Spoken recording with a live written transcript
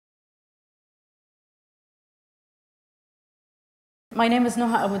My name is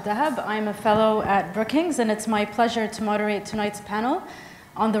Noha Abu Dahab. I'm a fellow at Brookings, and it's my pleasure to moderate tonight's panel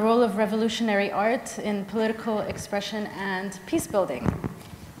on the role of revolutionary art in political expression and peace building.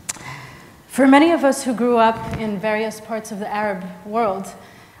 For many of us who grew up in various parts of the Arab world,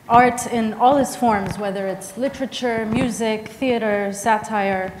 art in all its forms, whether it's literature, music, theater,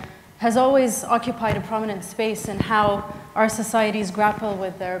 satire, has always occupied a prominent space in how our societies grapple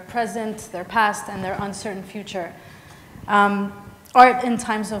with their present, their past, and their uncertain future. Art in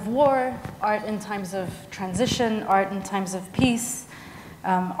times of war, art in times of transition, art in times of peace,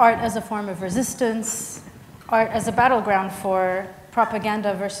 art as a form of resistance, art as a battleground for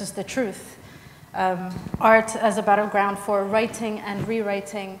propaganda versus the truth, art as a battleground for writing and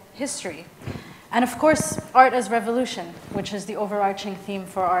rewriting history, and of course, art as revolution, which is the overarching theme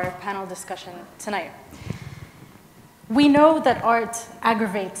for our panel discussion tonight. We know that art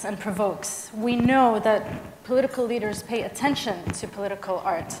aggravates and provokes. We know that political leaders pay attention to political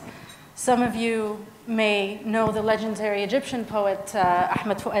art. Some of you may know the legendary Egyptian poet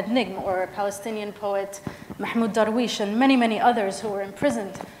Ahmed Fuad Nigm, or Palestinian poet Mahmoud Darwish, and many, many others who were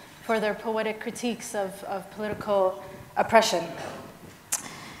imprisoned for their poetic critiques of political oppression.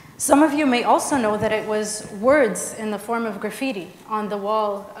 Some of you may also know that it was words in the form of graffiti on the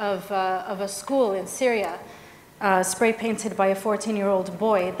wall of a school in Syria, spray painted by a 14-year-old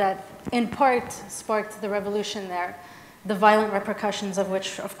boy, that in part sparked the revolution there, the violent repercussions of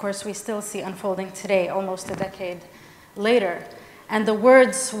which, of course, we still see unfolding today, almost a decade later. And the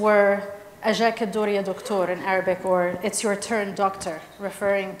words were "Ajak ad-dur ya doktor" in Arabic, or "It's your turn, doctor,"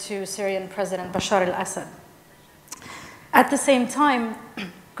 referring to Syrian President Bashar al-Assad. At the same time,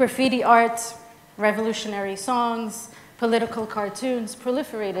 graffiti art, revolutionary songs, political cartoons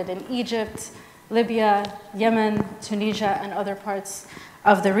proliferated in Egypt, Libya, Yemen, Tunisia, and other parts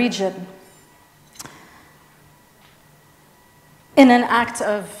of the region, in an act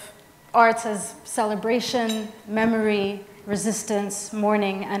of art as celebration, memory, resistance,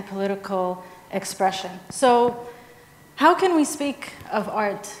 mourning, and political expression. So how can we speak of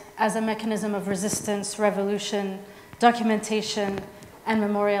art as a mechanism of resistance, revolution, documentation, and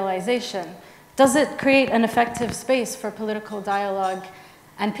memorialization? Does it create an effective space for political dialogue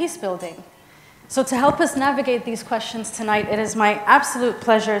and peace building? So to help us navigate these questions tonight, it is my absolute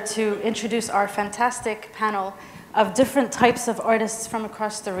pleasure to introduce our fantastic panel of different types of artists from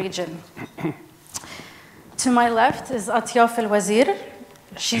across the region. To my left is Atyaf El-Wazir.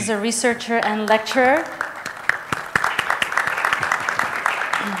 She's a researcher and lecturer.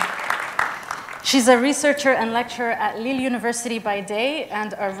 She's a researcher and lecturer at Lille University by day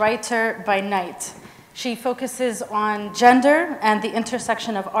and a writer by night. She focuses on gender and the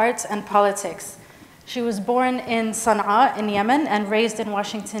intersection of art and politics. She was born in Sana'a in Yemen and raised in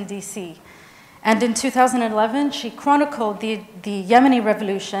Washington, D.C. And in 2011, she chronicled the Yemeni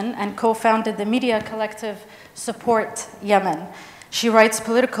revolution and co-founded the media collective Support Yemen. She writes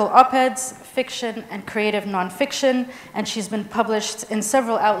political op-eds, fiction, and creative nonfiction, and she's been published in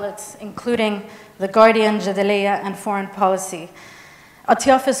several outlets, including The Guardian, Jadaliya, and Foreign Policy.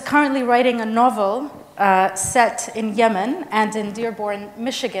 Atyaf is currently writing a novel set in Yemen and in Dearborn,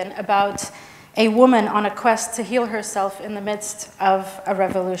 Michigan, about a woman on a quest to heal herself in the midst of a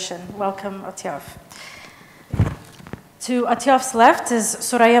revolution. Welcome, Atyaf. To Atyaf's left is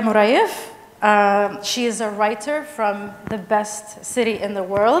Soraya Murayev. She is a writer from the best city in the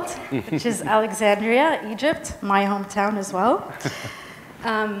world, which is Alexandria, Egypt, my hometown as well.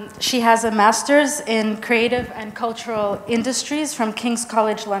 She has a master's in creative and cultural industries from King's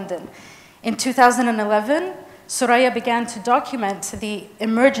College London. In 2011, Soraya began to document the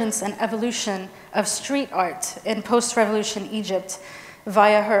emergence and evolution of street art in post-revolution Egypt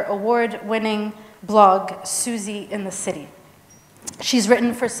via her award-winning blog, Susie in the City. She's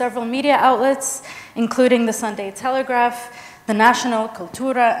written for several media outlets, including the Sunday Telegraph, the National,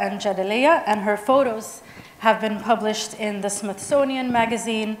 Cultura, and Jadaliya, and her photos have been published in the Smithsonian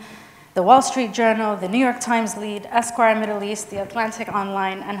Magazine, the Wall Street Journal, the New York Times Lead, Esquire Middle East, the Atlantic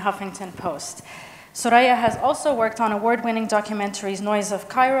Online, and Huffington Post. Soraya has also worked on award-winning documentaries Noise of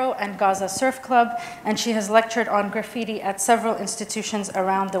Cairo and Gaza Surf Club, and she has lectured on graffiti at several institutions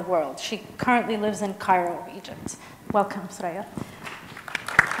around the world. She currently lives in Cairo, Egypt. Welcome, Soraya.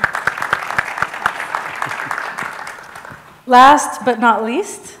 Last but not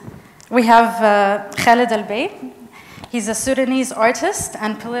least, we have Khaled Al-Bey. He's a Sudanese artist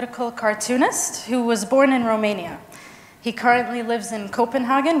and political cartoonist who was born in Romania. He currently lives in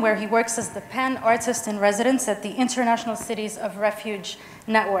Copenhagen, where he works as the Pan Artist in Residence at the International Cities of Refuge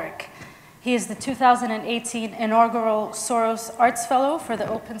Network. He is the 2018 inaugural Soros Arts Fellow for the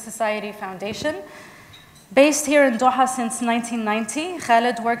Open Society Foundation. Based here in Doha since 1990,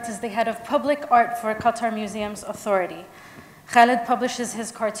 Khaled worked as the head of public art for Qatar Museums Authority. Khaled publishes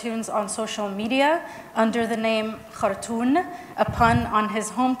his cartoons on social media under the name Khartoon, a pun on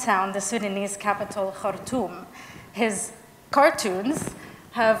his hometown, the Sudanese capital, Khartoum. His cartoons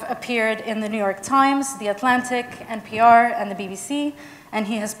have appeared in the New York Times, The Atlantic, NPR, and the BBC, and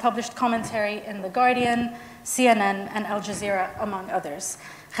he has published commentary in The Guardian, CNN, and Al Jazeera, among others.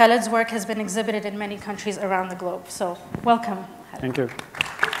 Khaled's work has been exhibited in many countries around the globe. So, welcome. Thank you.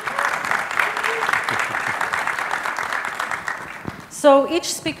 So each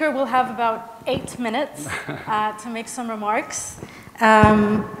speaker will have about 8 minutes to make some remarks.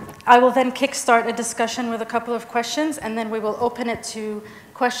 I will then kickstart a discussion with a couple of questions, and then we will open it to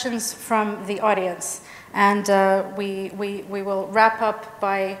questions from the audience. And we will wrap up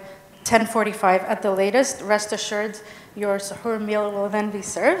by 10:45 at the latest. Rest assured, your suhoor meal will then be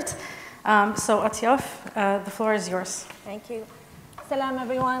served. So Atyaf, the floor is yours. Thank you. Salam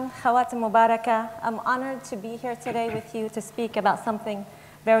everyone, Khawat Mubaraka. I'm honored to be here today with you to speak about something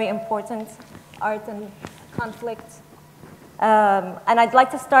very important, art and conflict. And I'd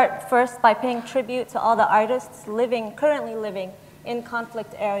like to start first by paying tribute to all the artists currently living in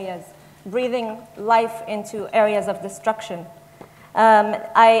conflict areas, breathing life into areas of destruction.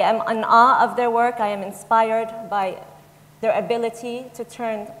 I am in awe of their work. I am inspired by their ability to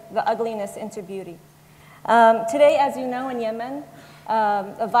turn the ugliness into beauty. Today, as you know, in Yemen,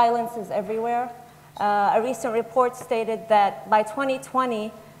 violence is everywhere. A recent report stated that by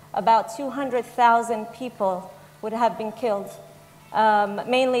 2020, about 200,000 people would have been killed,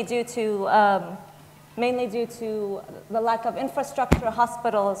 mainly due to the lack of infrastructure,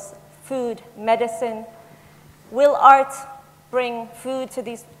 hospitals, food, medicine. Will art bring food to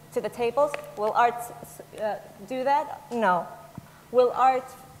the tables? Will art do that? No. Will art,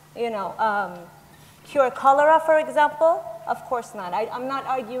 cure cholera, for example? Of course not. I'm not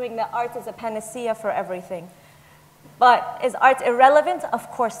arguing that art is a panacea for everything. But is art irrelevant? Of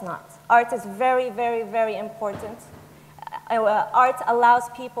course not. Art is very, very, very important. Art allows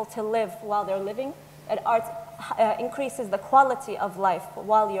people to live while they're living, and art increases the quality of life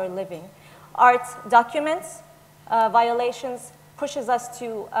while you're living. Art documents violations, pushes us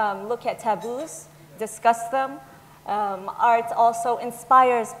to look at taboos, discuss them. Art also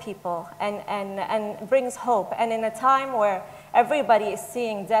inspires people and brings hope. And in a time where everybody is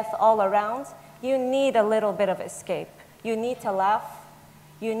seeing death all around, you need a little bit of escape. You need to laugh.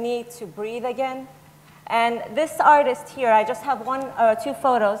 You need to breathe again. And this artist here, I just have two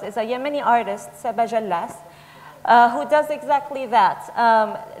photos, is a Yemeni artist, Saba Jallas, who does exactly that.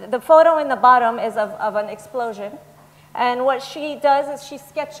 The photo in the bottom is of an explosion. And what she does is she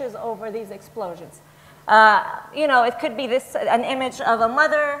sketches over these explosions. It could be an image of a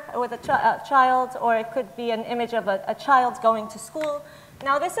mother with a child, or it could be an image of a child going to school.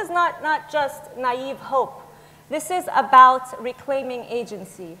 Now, this is not just naive hope. This is about reclaiming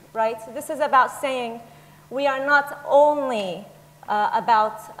agency, right? This is about saying we are not only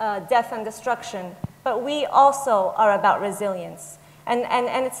about death and destruction, but we also are about resilience.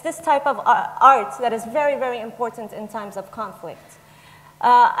 And it's this type of art that is very, very important in times of conflict.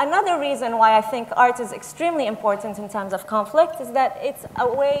 Another reason why I think art is extremely important in times of conflict is that it's a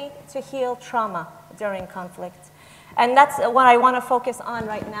way to heal trauma during conflict. And that's what I want to focus on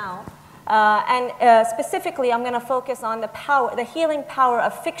right now. Specifically, I'm going to focus on the healing power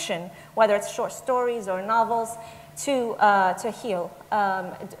of fiction, whether it's short stories or novels, to heal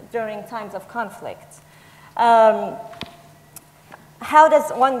during times of conflict. How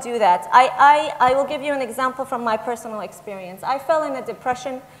does one do that? I will give you an example from my personal experience. I fell in a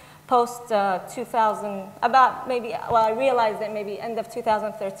depression post 2000, I realized that maybe end of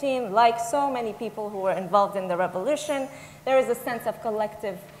 2013, like so many people who were involved in the revolution, there is a sense of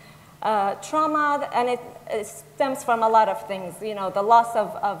collective trauma, and it stems from a lot of things. The loss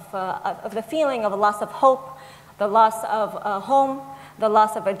of the feeling of a loss of hope, the loss of a home, the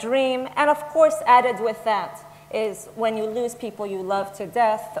loss of a dream, and of course added with that is when you lose people you love to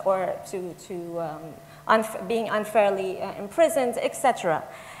death, or to being unfairly imprisoned, etc.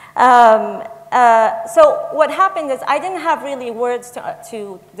 So what happened is I didn't have really words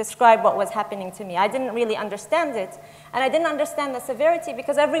to describe what was happening to me. I didn't really understand it, and I didn't understand the severity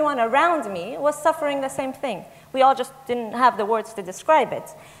because everyone around me was suffering the same thing. We all just didn't have the words to describe it.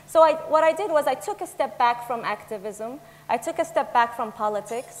 So what I did was I took a step back from activism. I took a step back from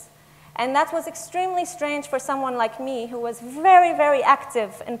politics. And that was extremely strange for someone like me who was very, very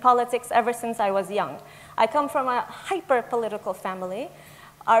active in politics ever since I was young. I come from a hyper-political family.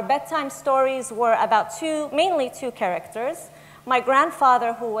 Our bedtime stories were about mainly two characters. my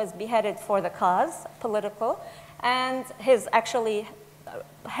grandfather who was beheaded for the cause, political, and his actually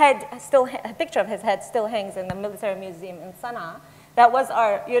head still, a picture of his head still hangs in the military museum in Sana'a. That was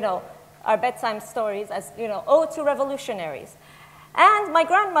our, our bedtime stories as, ode to revolutionaries. And my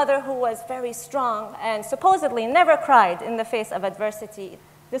grandmother, who was very strong and supposedly never cried in the face of adversity,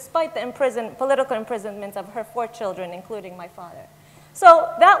 despite the political imprisonment of her 4 children, including my father. So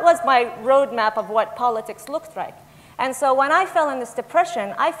that was my roadmap of what politics looked like. And so when I fell in this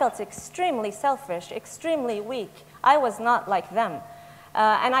depression, I felt extremely selfish, extremely weak. I was not like them.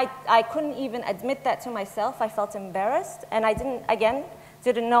 And I couldn't even admit that to myself. I felt embarrassed, and I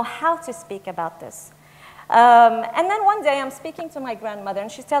didn't know how to speak about this. And then one day I'm speaking to my grandmother,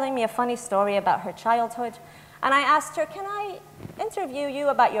 and she's telling me a funny story about her childhood. And I asked her, can I interview you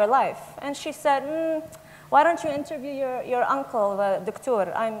about your life? And she said, why don't you interview your uncle, the doctor?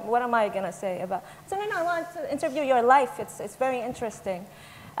 What am I going to say about? I said, no, I want to interview your life. It's very interesting.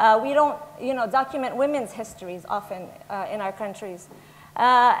 We don't, document women's histories often in our countries.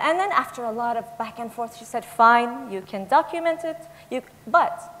 And then after a lot of back and forth, she said, fine, you can document it,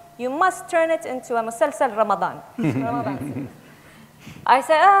 but you must turn it into a musalsal Ramadan. Ramadan. I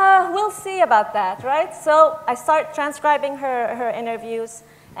said, we'll see about that, right? So I start transcribing her interviews,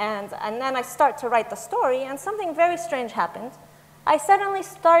 and then I start to write the story, and something very strange happened. I suddenly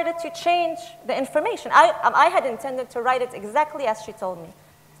started to change the information. I had intended to write it exactly as she told me.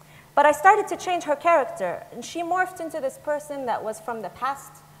 But I started to change her character, and she morphed into this person that was from the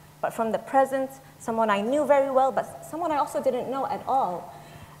past, but from the present, someone I knew very well, but someone I also didn't know at all.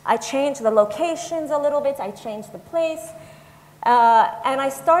 I changed the locations a little bit, I changed the place, and I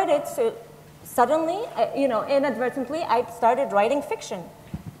started to, suddenly, inadvertently, I started writing fiction,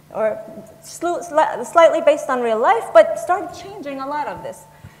 or slightly based on real life, but started changing a lot of this.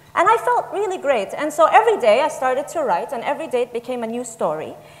 And I felt really great, and so every day I started to write, and every day it became a new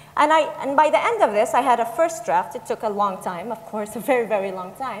story. And by the end of this, I had a first draft. It took a long time, of course, a very, very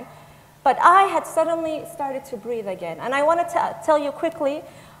long time. But I had suddenly started to breathe again. And I want to tell you quickly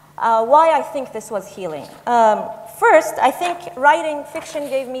why I think this was healing. First, I think writing fiction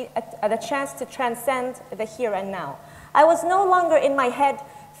gave me the chance to transcend the here and now. I was no longer in my head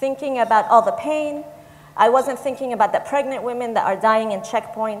thinking about all the pain. I wasn't thinking about the pregnant women that are dying in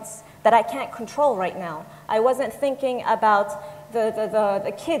checkpoints that I can't control right now. I wasn't thinking about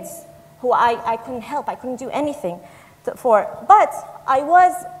the kids who I couldn't help, I couldn't do anything for. But I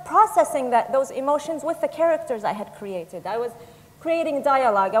was processing those emotions with the characters I had created. I was creating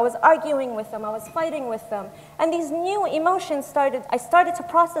dialogue, I was arguing with them, I was fighting with them. And these new emotions I started to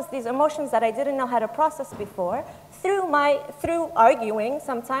process these emotions that I didn't know how to process before through arguing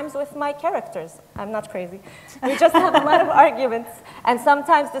sometimes with my characters. I'm not crazy. We just have a lot of arguments and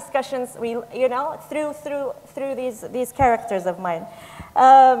sometimes discussions, through these characters of mine.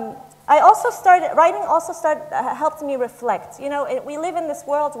 Writing also helped me reflect. We live in this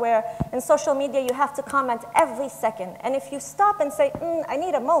world where in social media you have to comment every second. And if you stop and say, I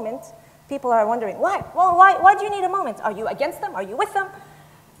need a moment, people are wondering, why? Well, why do you need a moment? Are you against them? Are you with them?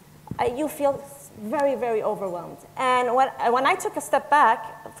 You feel very, very overwhelmed. And when I took a step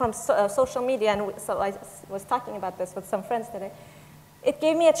back from social media, and so I was talking about this with some friends today, it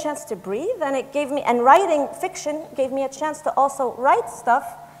gave me a chance to breathe, and writing fiction gave me a chance to also write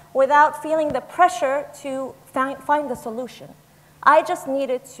stuff without feeling the pressure to find the solution. I just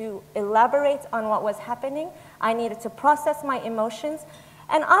needed to elaborate on what was happening. I needed to process my emotions.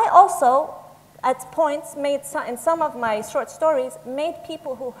 And I also, at points, in some of my short stories, made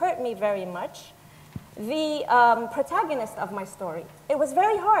people who hurt me very much the protagonist of my story. It was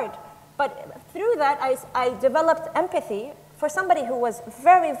very hard, but through that, I developed empathy for somebody who was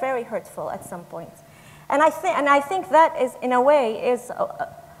very, very hurtful at some point. And I think that is, in a way, is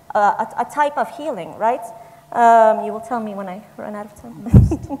a type of healing, right? You will tell me when I run out of time.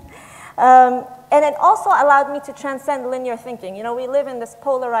 And it also allowed me to transcend linear thinking. We live in this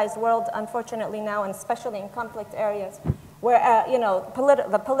polarized world, unfortunately now, and especially in conflict areas, where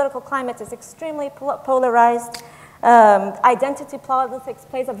the political climate is extremely polarized. Identity politics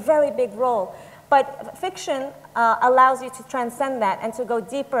plays a very big role. But fiction allows you to transcend that and to go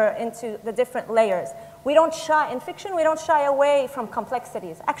deeper into the different layers. In fiction, we don't shy away from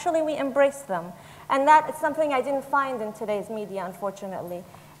complexities. Actually, we embrace them. And that is something I didn't find in today's media, unfortunately.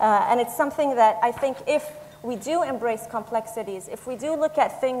 And it's something that I think if we do embrace complexities, if we do look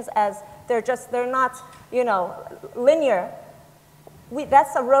at things as they're not, linear,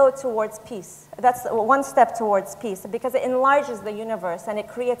 that's a road towards peace. That's one step towards peace, because it enlarges the universe and it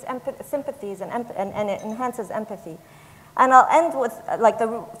creates sympathies and it enhances empathy. And I'll end with,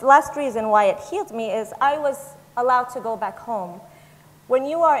 the last reason why it healed me is I was allowed to go back home. When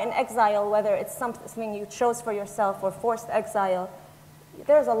you are in exile, whether it's something you chose for yourself or forced exile,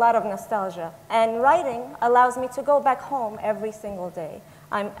 there's a lot of nostalgia. And writing allows me to go back home every single day.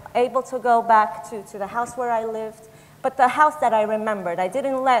 I'm able to go back to the house where I lived, but the house that I remembered. I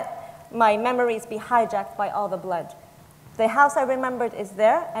didn't let my memories be hijacked by all the blood. The house I remembered is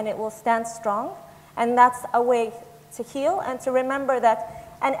there, and it will stand strong. And that's a way to heal and to remember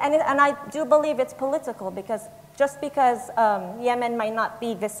that. And I do believe it's political, because just because Yemen might not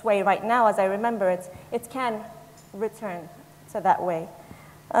be this way right now as I remember it, it can return to that way.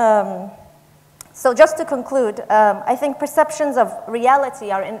 So just to conclude, I think perceptions of reality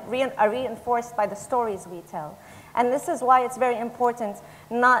are reinforced by the stories we tell. And this is why it's very important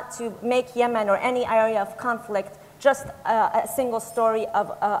not to make Yemen or any area of conflict just a single story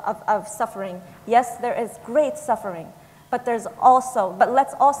of suffering. Yes, there is great suffering, but let's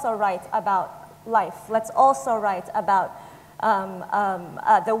also write about life. Let's also write about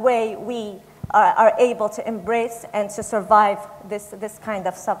the way we are able to embrace and to survive this kind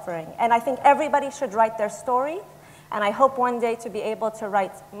of suffering. And I think everybody should write their story, and I hope one day to be able to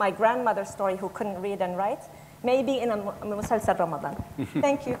write my grandmother's story who couldn't read and write, maybe in a مسلسل Ramadan.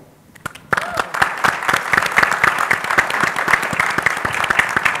 Thank you.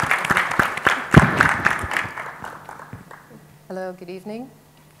 Hello, good evening.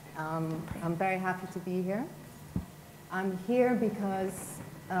 I'm very happy to be here. I'm here because,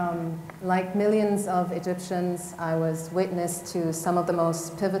 like millions of Egyptians, I was witness to some of the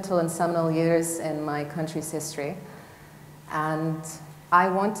most pivotal and seminal years in my country's history. And I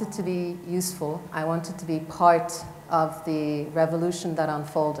wanted to be useful. I wanted to be part of the revolution that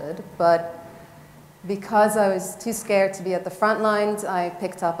unfolded. But because I was too scared to be at the front lines, I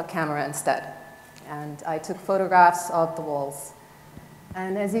picked up a camera instead. And I took photographs of the walls.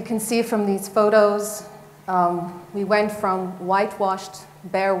 And as you can see from these photos, we went from whitewashed,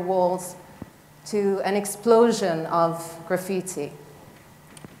 bare walls to an explosion of graffiti,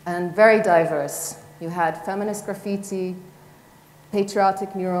 and very diverse. You had feminist graffiti,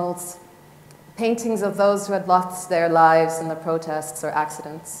 patriotic murals, paintings of those who had lost their lives in the protests or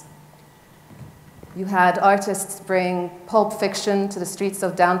accidents. You had artists bring pulp fiction to the streets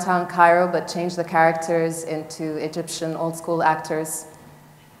of downtown Cairo, but change the characters into Egyptian old-school actors.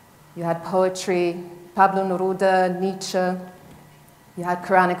 You had poetry, Pablo Neruda, Nietzsche. You had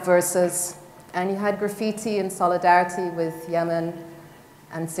Quranic verses, and you had graffiti in solidarity with Yemen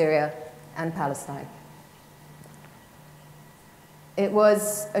and Syria and Palestine. It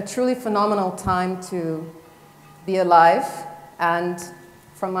was a truly phenomenal time to be alive, and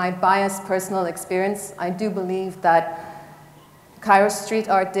from my biased personal experience, I do believe that Cairo's street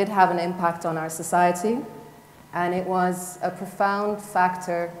art did have an impact on our society, and it was a profound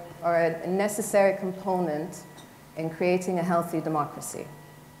factor or a necessary component in creating a healthy democracy.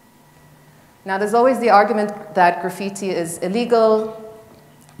 Now, there's always the argument that graffiti is illegal,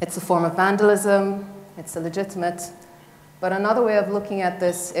 it's a form of vandalism, it's illegitimate, but another way of looking at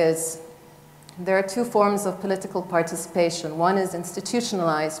this is there are two forms of political participation. One is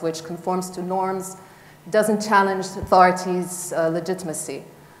institutionalized, which conforms to norms, doesn't challenge authorities' legitimacy.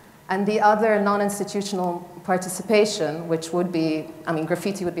 And the other, non-institutional participation, which would be,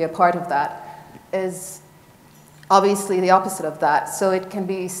 graffiti would be a part of that, is obviously the opposite of that. So it can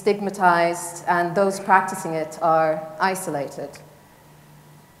be stigmatized, and those practicing it are isolated.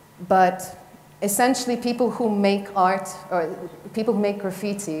 But essentially, people who make art, or people who make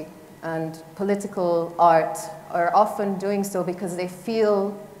graffiti and political art are often doing so because they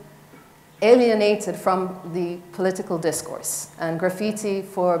feel alienated from the political discourse. And graffiti,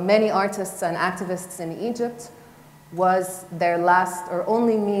 for many artists and activists in Egypt, was their last or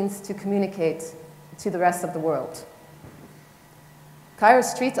only means to communicate to the rest of the world. Cairo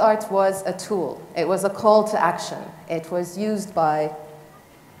street art was a tool. It was a call to action. It was used by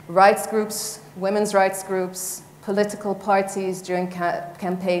rights groups, women's rights groups, political parties during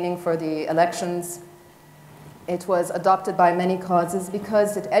campaigning for the elections. It was adopted by many causes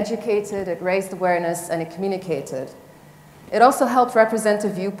because it educated, it raised awareness, and it communicated. It also helped represent a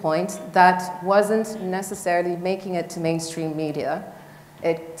viewpoint that wasn't necessarily making it to mainstream media.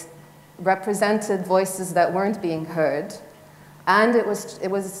 It represented voices that weren't being heard, and it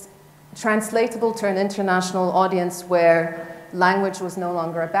was translatable to an international audience where language was no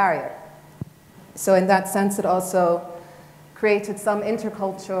longer a barrier. So in that sense, it also created some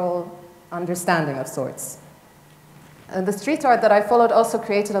intercultural understanding of sorts. And the street art that I followed also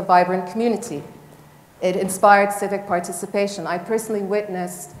created a vibrant community. It inspired civic participation. I personally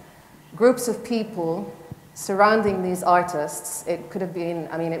witnessed groups of people surrounding these artists. It could have been,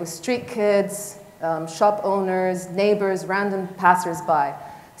 it was street kids, shop owners, neighbors, random passers-by.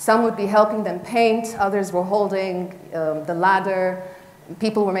 Some would be helping them paint, others were holding the ladder,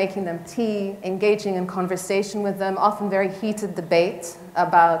 people were making them tea, engaging in conversation with them, often very heated debate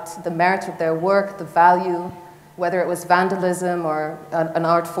about the merit of their work, the value, whether it was vandalism or an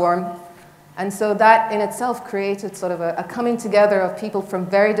art form. And so that in itself created sort of a coming together of people from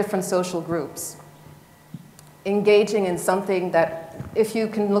very different social groups, engaging in something that, if you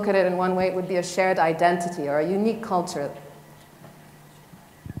can look at it in one way, it would be a shared identity or a unique culture.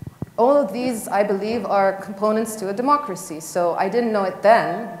 All of these, I believe, are components to a democracy. So I didn't know it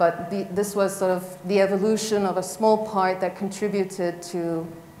then, but this was sort of the evolution of a small part that contributed to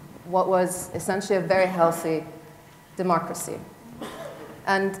what was essentially a very healthy democracy.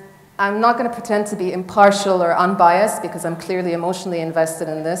 And I'm not going to pretend to be impartial or unbiased because I'm clearly emotionally invested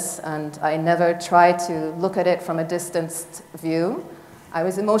in this, and I never try to look at it from a distanced view. I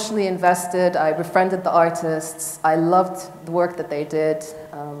was emotionally invested. I befriended the artists. I loved the work that they did.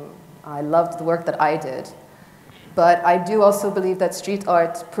 I loved the work that I did. But I do also believe that street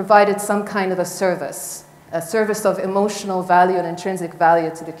art provided some kind of a service of emotional value and intrinsic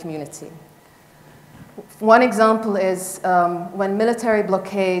value to the community. One example is when military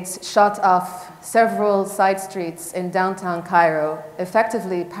blockades shut off several side streets in downtown Cairo,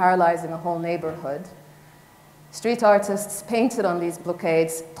 effectively paralyzing a whole neighborhood. Street artists painted on these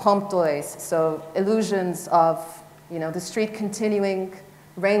blockades trompe l'oeil, so illusions of the street continuing,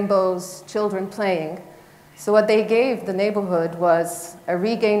 rainbows, children playing. So what they gave the neighborhood was a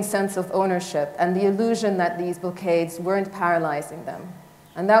regained sense of ownership and the illusion that these blockades weren't paralyzing them.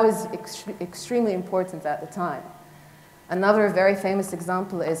 And that was extremely important at the time. Another very famous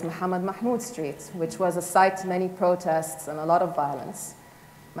example is Mohammed Mahmoud Street, which was a site to many protests and a lot of violence.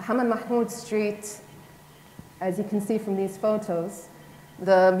 Mohammed Mahmoud Street, as you can see from these photos,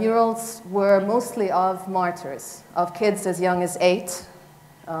 the murals were mostly of martyrs, of kids as young as 8,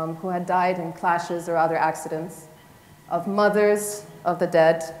 who had died in clashes or other accidents, of mothers of the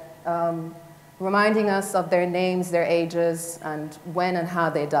dead, reminding us of their names, their ages, and when and how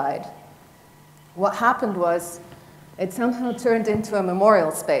they died. What happened was, it somehow turned into a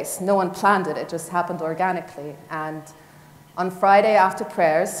memorial space. No one planned it, it just happened organically. And on Friday after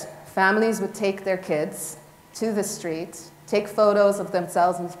prayers, families would take their kids to the street, take photos of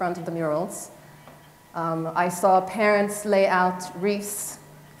themselves in front of the murals. I saw parents lay out wreaths,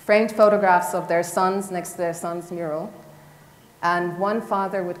 framed photographs of their sons next to their son's mural. And one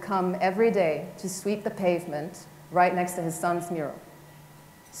father would come every day to sweep the pavement right next to his son's mural.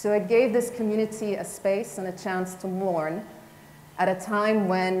 So it gave this community a space and a chance to mourn at a time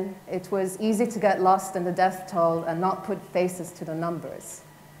when it was easy to get lost in the death toll and not put faces to the numbers.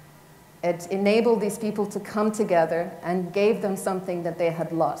 It enabled these people to come together and gave them something that they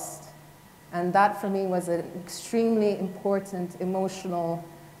had lost. And that, for me, was an extremely important emotional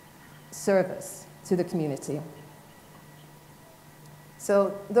service to the community.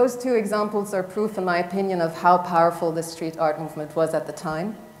 So those two examples are proof, in my opinion, of how powerful the street art movement was at the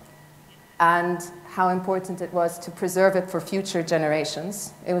time and how important it was to preserve it for future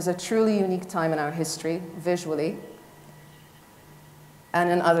generations. It was a truly unique time in our history, visually, and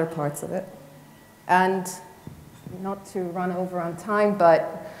in other parts of it. And not to run over on time,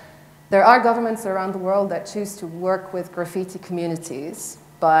 but there are governments around the world that choose to work with graffiti communities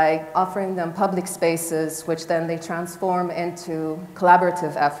by offering them public spaces, which then they transform into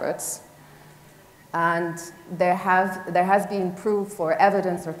collaborative efforts. And there has been proof or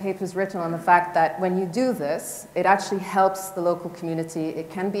evidence or papers written on the fact that when you do this, it actually helps the local community. It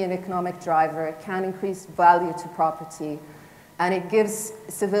can be an economic driver, it can increase value to property, and it gives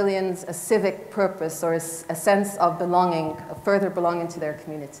civilians a civic purpose or a sense of belonging, a further belonging to their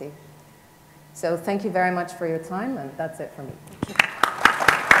community. So thank you very much for your time, and that's it for me.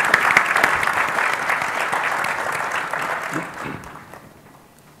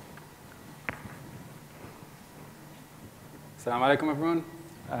 Assalamu alaikum, everyone.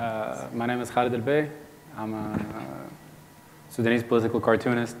 My name is Khalid Al-Bey. I'm a Sudanese political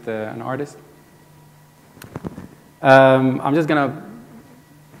cartoonist and artist. I'm just going to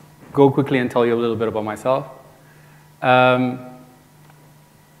go quickly and tell you a little bit about myself.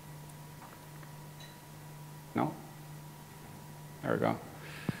 No? There we go.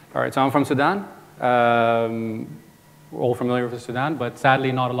 All right, so I'm from Sudan. We're all familiar with Sudan, but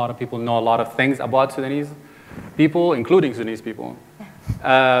sadly not a lot of people know a lot of things about Sudanese people, including Sudanese people,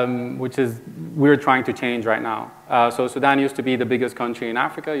 which is we're trying to change right now. So Sudan used to be the biggest country in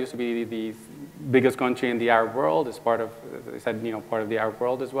Africa, used to be the biggest country in the Arab world. It's part of, as I said, part of the Arab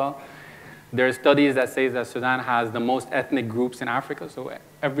world as well. There are studies that say that Sudan has the most ethnic groups in Africa, so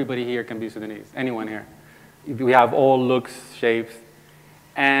everybody here can be Sudanese, anyone here. We have all looks, shapes.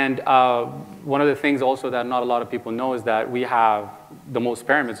 And one of the things also that not a lot of people know is that we have the most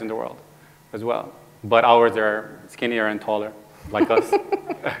pyramids in the world as well. But ours are skinnier and taller, like us.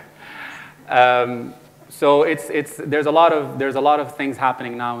 So there's a lot of things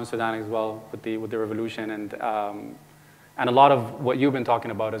happening now in Sudan as well with the revolution and a lot of what you've been talking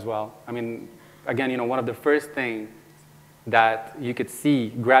about as well. I mean, again, one of the first things that you could see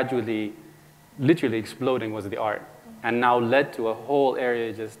gradually, literally exploding was the art, and now led to a whole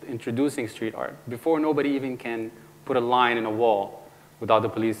area just introducing street art. Before, nobody even can put a line in a wall without the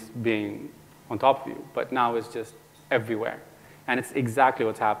police being on top of you, but now it's just everywhere, and it's exactly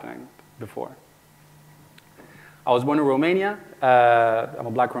what's happening before. I was born in Romania. I'm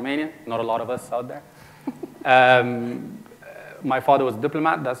a black Romanian, not a lot of us out there. My father was a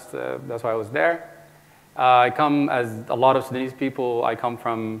diplomat, that's why I was there. I come, as a lot of Sudanese people, I come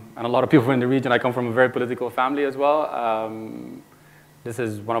from, and a lot of people in the region, I come from a very political family as well. This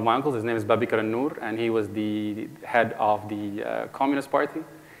is one of my uncles, his name is Babikar al-Noor, and he was the head of the Communist Party.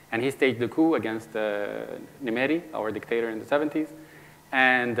 And he staged the coup against Nimeri, our dictator in the 70s.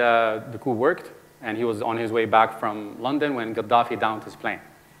 And the coup worked, and he was on his way back from London when Gaddafi downed his plane.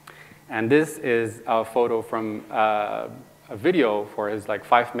 And this is a photo from a video for his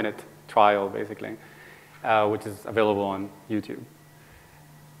 5-minute trial, basically, which is available on YouTube,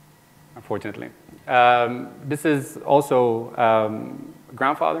 unfortunately. This is also a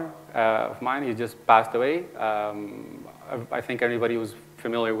grandfather of mine. He just passed away. I think everybody who's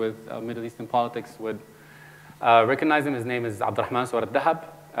familiar with Middle Eastern politics would recognize him. His name is Abdurrahman Suhoor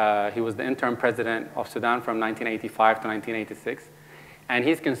al-Dahab. He was the interim president of Sudan from 1985 to 1986. And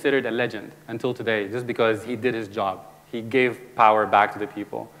he's considered a legend until today, just because he did his job. He gave power back to the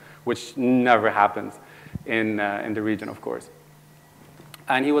people, which never happens in the region, of course.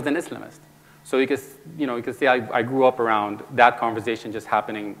 And he was an Islamist. So you can see I grew up around that conversation just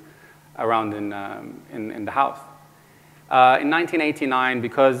happening around in the house. In 1989,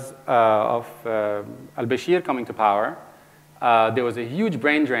 because of al-Bashir coming to power, there was a huge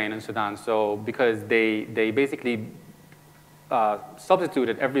brain drain in Sudan. So because they basically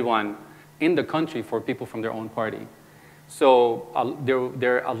substituted everyone in the country for people from their own party. So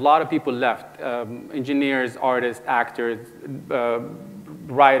there are a lot of people left, engineers, artists, actors,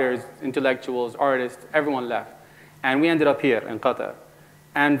 writers, intellectuals, artists, everyone left. And we ended up here in Qatar.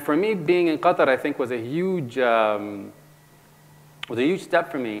 And for me, being in Qatar, I think was a huge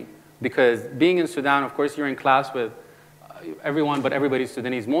step for me, because being in Sudan, of course, you're in class with everyone, but everybody's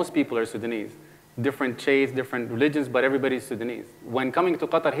Sudanese. Most people are Sudanese. Different shades, different religions, but everybody's Sudanese. When coming to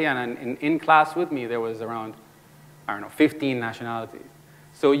Qatar here and in class with me, there was around, 15 nationalities.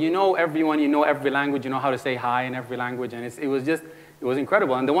 So you know everyone, you know every language, you know how to say hi in every language, and it was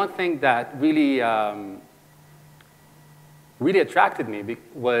incredible. And the one thing that really attracted me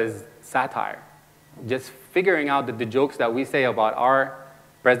was satire. Just figuring out that the jokes that we say about our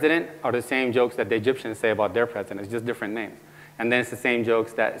president are the same jokes that the Egyptians say about their president. It's just different names. And then it's the same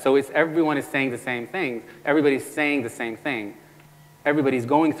jokes so everyone is saying the same thing. Everybody's saying the same thing. Everybody's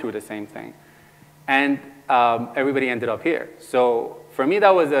going through the same thing. And everybody ended up here. So for me,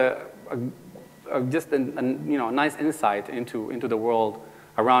 that was just a nice insight into the world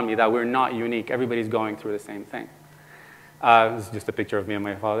around me, that we're not unique. Everybody's going through the same thing. This is just a picture of me and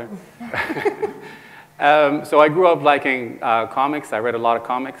my father. So I grew up liking comics. I read a lot of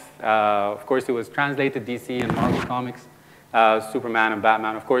comics. Of course, it was translated DC and Marvel comics. Superman and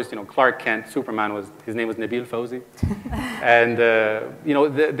Batman. Of course, Clark Kent, Superman, his name was Nabil Fawzi. And,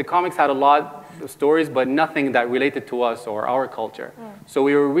 the comics had a lot of stories, but nothing that related to us or our culture. So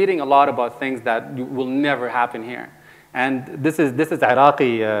we were reading a lot about things that will never happen here. And this is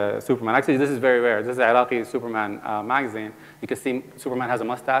Iraqi Superman. Actually, this is very rare. This is Iraqi Superman magazine. You can see Superman has a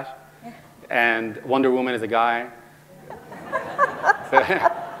mustache, and Wonder Woman is a guy. So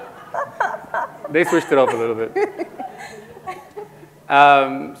they switched it up a little bit.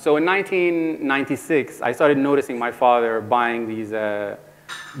 So in 1996, I started noticing my father buying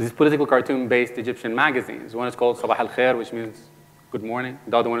these political cartoon-based Egyptian magazines. One is called Sabah al-Khair, which means good morning.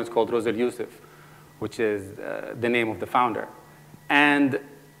 The other one is called Rose al-Yusuf, which is the name of the founder. And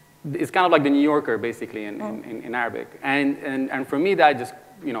it's kind of like the New Yorker, basically, in Arabic. And for me, that just,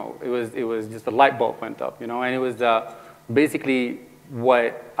 it was just a light bulb went up, and it was basically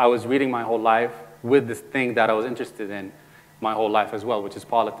what I was reading my whole life with this thing that I was interested in my whole life as well, which is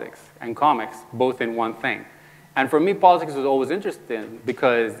politics and comics, both in one thing. And for me, politics was always interesting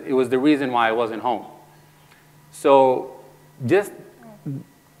because it was the reason why I wasn't home. So just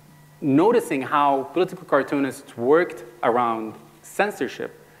noticing how political cartoonists worked around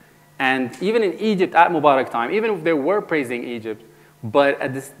censorship. And even in Egypt at Mubarak time, even if they were praising Egypt, but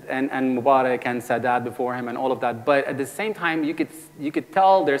at this, and Mubarak and Sadat before him and all of that, but at the same time, you could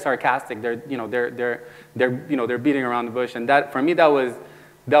tell they're sarcastic. They're beating around the bush, and that for me that was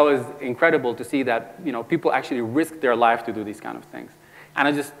incredible to see that people actually risk their life to do these kind of things. And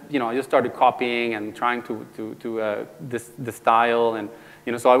I just started copying and trying to the style, and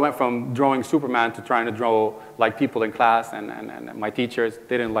so I went from drawing Superman to trying to draw like people in class, and my teachers,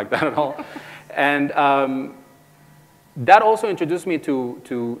 they didn't like that at all, and. That also introduced me to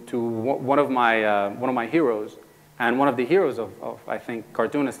one of my heroes, and one of the heroes of I think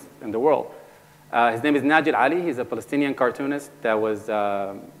cartoonists in the world. His name is Najil Ali. He's a Palestinian cartoonist that was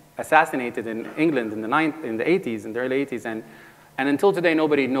assassinated in England in the 80s, in the early 80s, and until today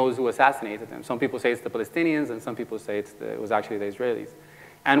nobody knows who assassinated him. Some people say it's the Palestinians, and some people say it was actually the Israelis.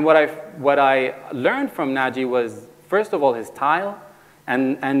 And what I learned from Najil was, first of all, his style.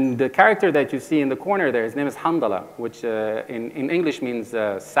 And the character that you see in the corner there, his name is Handala, which in English means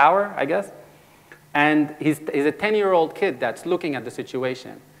sour, I guess. And he's a 10-year-old kid that's looking at the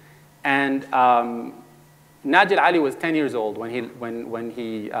situation. And Najil Ali was 10 years old when he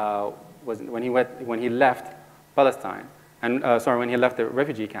left Palestine, and when he left the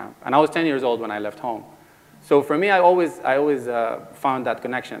refugee camp. And I was 10 years old when I left home. So for me, I always found that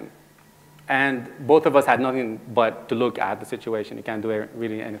connection. And both of us had nothing but to look at the situation. You can't do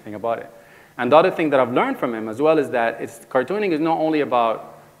really anything about it. And the other thing that I've learned from him as well is that cartooning is not only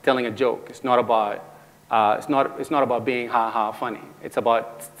about telling a joke. It's not about being ha-ha funny. It's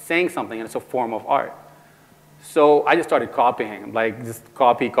about saying something, and it's a form of art. So I just started copying, like just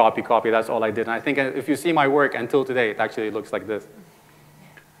copy. That's all I did. And I think if you see my work until today, it actually looks like this.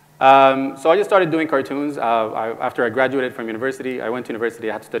 So I just started doing cartoons. After I graduated from university, I went to university.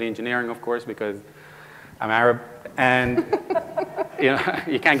 I had to study engineering, of course, because I'm Arab, and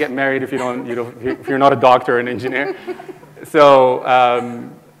you can't get married if you're not a doctor or an engineer. So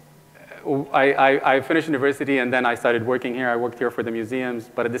I finished university, and then I started working here. I worked here for the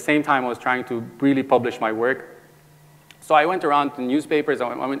museums, but at the same time, I was trying to really publish my work. So I went around to newspapers.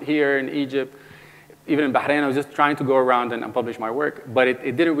 I went here in Egypt. Even in Bahrain, I was just trying to go around and publish my work, but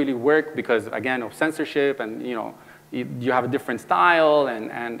it didn't really work because, again, of censorship, and you have a different style,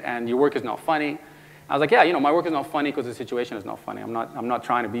 and your work is not funny. I was like, yeah, my work is not funny because the situation is not funny. I'm not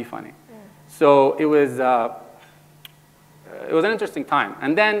trying to be funny. Yeah. So it was an interesting time.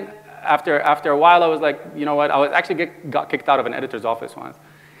 And then after a while, I was like, you know what? I was actually got kicked out of an editor's office once,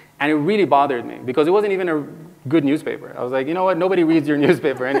 and it really bothered me because it wasn't even a good newspaper. I was like, you know what? Nobody reads your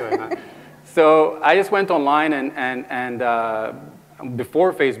newspaper anyway, man. So I just went online, and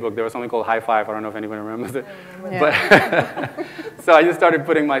before Facebook, there was something called High Five. I don't know if anyone remembers it. Yeah. But so I just started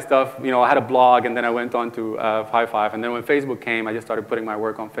putting my stuff. I had a blog, and then I went on to High Five. And then when Facebook came, I just started putting my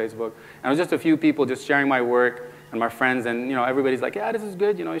work on Facebook. And it was just a few people just sharing my work and my friends. And everybody's like, yeah, this is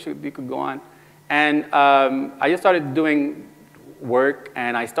good. You could go on. And I just started doing work,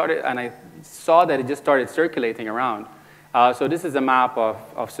 and I saw that it just started circulating around. So this is a map of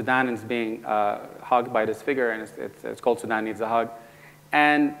Sudanans being hugged by this figure, and it's called Sudan Needs a Hug.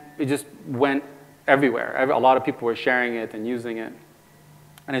 And it just went everywhere. A lot of people were sharing it and using it.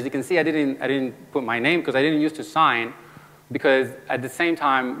 And as you can see, I didn't put my name because I didn't used to sign, because at the same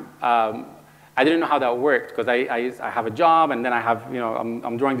time, I didn't know how that worked, because I have a job, and then I have,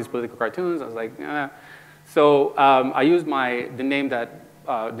 I'm drawing these political cartoons. I was like, eh. So I used the name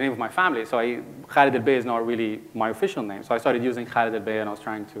of my family. So Khalid al-Bey is not really my official name. So I started using Khalid al-Bey, and I was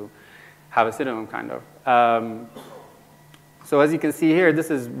trying to have a pseudonym, kind of. So as you can see here,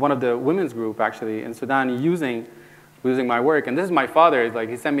 this is one of the women's group, actually, in Sudan using my work. And this is my father. Like,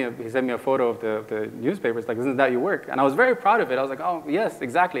 he sent me a photo of the newspaper. It's like, isn't that your work? And I was very proud of it. I was like, oh, yes,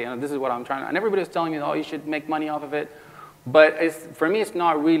 exactly. And this is what I'm trying to. And everybody was telling me, oh, you should make money off of it. But for me, it's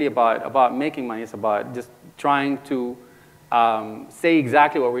not really about making money. It's about just trying to say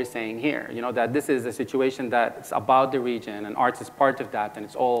exactly what we're saying here, that this is a situation that's about the region, and arts is part of that, and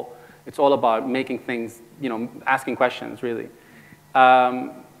it's all about making things, asking questions, really.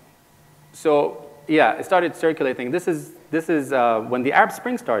 So yeah, it started circulating. This is when the Arab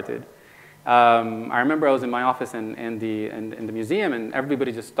Spring started. I remember I was in my office in the museum, and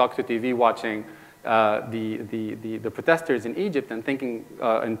everybody just stuck to TV watching the protesters in Egypt and thinking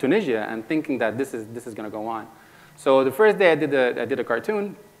in Tunisia, and thinking that this is going to go on. So the first day I did a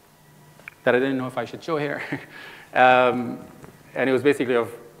cartoon that I didn't know if I should show here, and it was basically of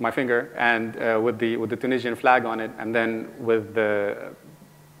my finger, and with the Tunisian flag on it, and then with the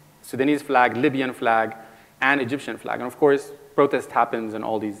Sudanese flag, Libyan flag, and Egyptian flag. And of course, protest happens in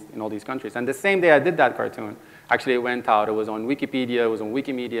all these countries. And the same day I did that cartoon, actually it went out. It was on Wikipedia, it was on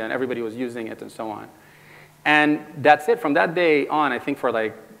Wikimedia, and everybody was using it and so on. And that's it. From that day on, I think for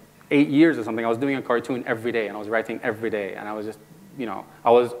like 8 years or something, I was doing a cartoon every day, and I was writing every day, and I was just,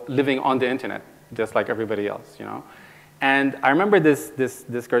 I was living on the internet, just like everybody else, And I remember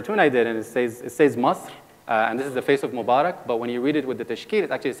this cartoon I did, and it says Masr, and this is the face of Mubarak, but when you read it with the tashkil,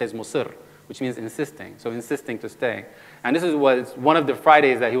 it actually says Musir, which means insisting, so insisting to stay. And this was one of the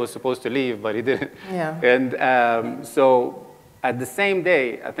Fridays that he was supposed to leave, but he didn't. Yeah. And so at the same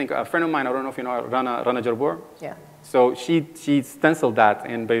day, I think a friend of mine, I don't know if you know Rana Jarbour. Yeah. So she stenciled that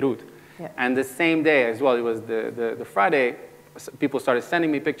in Beirut. Yeah. And the same day as well, it was the Friday, people started sending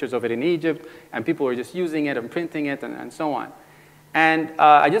me pictures of it in Egypt, and people were just using it and printing it and so on. And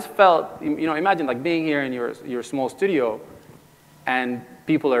I just felt, imagine like being here in your small studio, and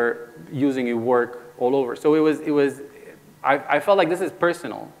people are using your work all over. So I felt like this is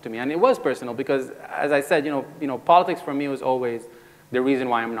personal to me, and it was personal because, as I said, politics for me was always the reason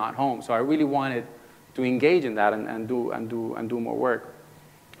why I'm not home. So I really wanted to engage in that and do more work.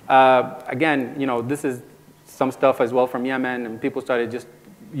 Again, this is some stuff as well from Yemen, and people started just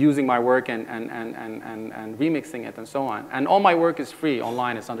using my work and remixing it and so on. And all my work is free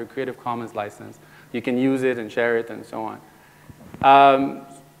online. It's under Creative Commons license. You can use it and share it and so on.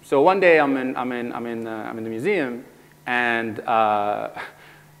 So one day I'm in the museum, and a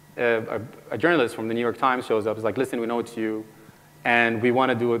journalist from the New York Times shows up. He's like, "Listen, we know it's you, and we want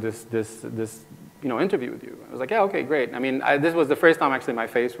to do this interview with you." I was like, "Yeah, okay, great." I mean, this was the first time actually my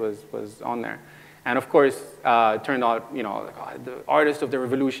face was on there. And of course, it turned out, the artist of the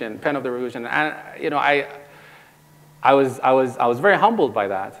revolution, pen of the revolution, and I was very humbled by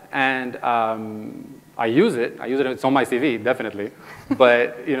that, and I use it. It's on my CV, definitely,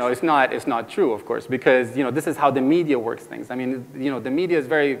 but it's not true, of course, because this is how the media works things. I mean, the media is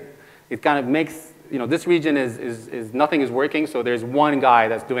it kind of makes this region is nothing is working, so there's one guy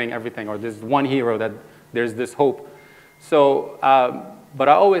that's doing everything, or there's one hero that there's this hope. So. But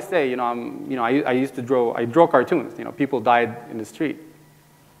I always say, I used to I draw cartoons. People died in the street.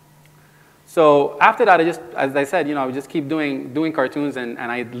 So after that, as I said, I would just keep doing cartoons, and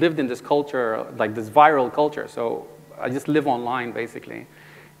I lived in this culture, like this viral culture. So I just live online, basically.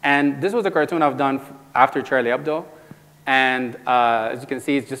 And this was a cartoon I've done after Charlie Hebdo. And as you can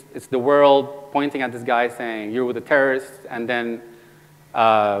see, it's the world pointing at this guy saying, "You're with the terrorists," and then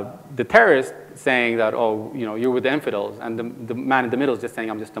the terrorist saying that, "Oh, you're with the infidels," and the man in the middle is just saying,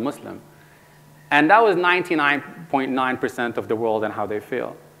 "I'm just a Muslim." And that was 99.9% of the world and how they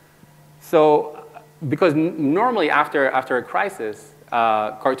feel. So, because normally after a crisis,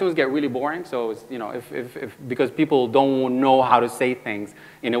 cartoons get really boring. So, because people don't know how to say things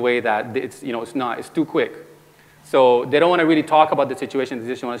in a way that it's too quick. So they don't want to really talk about the situation. They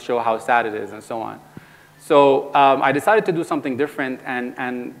just want to show how sad it is and so on. So I decided to do something different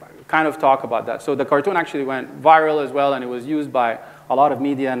and kind of talk about that. So the cartoon actually went viral as well, and it was used by a lot of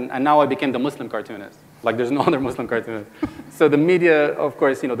media, and now I became the Muslim cartoonist. Like, there's no other Muslim cartoonist. So the media, of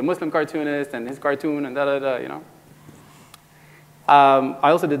course, the Muslim cartoonist and his cartoon and I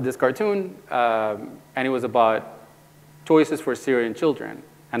also did this cartoon, and it was about choices for Syrian children.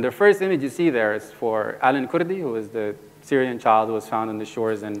 And the first image you see there is for Alan Kurdi, who is the Syrian child who was found on the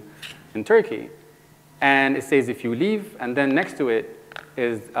shores in Turkey. And it says, "If you leave," and then next to it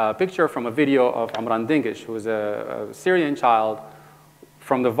is a picture from a video of Amran Dingish, who is a Syrian child,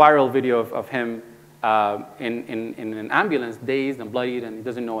 from the viral video of him in an ambulance, dazed and bloodied, and he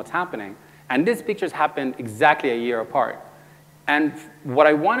doesn't know what's happening. And these pictures happened exactly a year apart. And what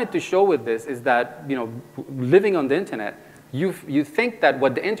I wanted to show with this is that, living on the internet, you think that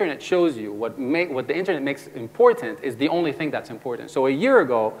what the internet shows you, what the internet makes important, is the only thing that's important. So a year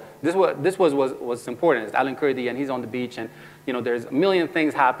ago, this was important. It's Alan Kurdi, and he's on the beach, and there's a million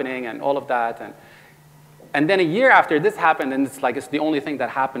things happening, and all of that. And then a year after this happened, and it's like it's the only thing that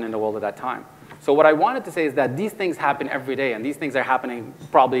happened in the world at that time. So what I wanted to say is that these things happen every day, and these things are happening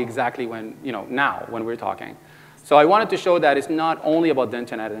probably exactly when now when we're talking. So I wanted to show that it's not only about the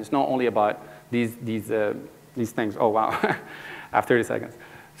internet, and it's not only about these things. Oh, wow. I have 30 seconds.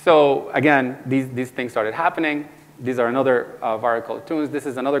 So again, these things started happening. These are another viral cartoons. This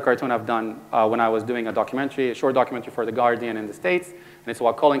is another cartoon I've done when I was doing a short documentary for The Guardian in the States. And it's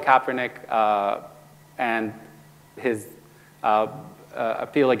about Colin Kaepernick and his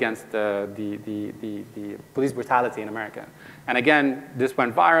appeal against the police brutality in America. And again, this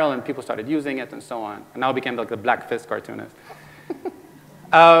went viral, and people started using it and so on. And now I became like the Black Fist cartoonist.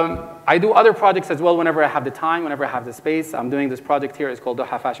 I do other projects as well whenever I have the time, whenever I have the space. I'm doing this project here. It's called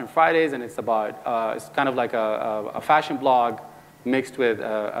Doha Fashion Fridays, and it's about, it's kind of like a fashion blog mixed with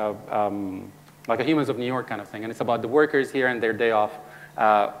like a Humans of New York kind of thing. And it's about the workers here and their day off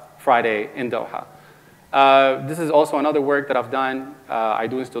Friday in Doha. This is also another work that I've done. I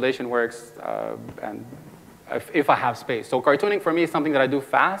do installation works, and if I have space. So cartooning for me is something that I do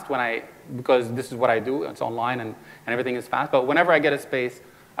fast because this is what I do. It's online and everything is fast. But whenever I get a space,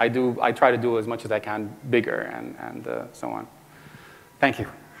 I try to do as much as I can bigger and so on. Thank you.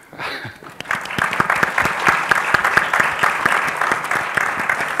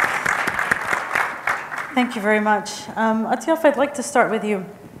 Thank you very much. Atiaf, I'd like to start with you.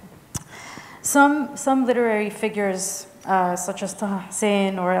 Some literary figures, such as Taha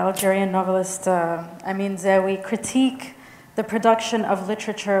Hussein or Algerian novelist Amin Zawi, critique the production of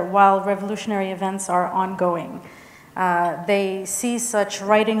literature while revolutionary events are ongoing. They see such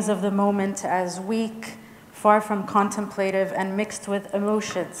writings of the moment as weak, far from contemplative, and mixed with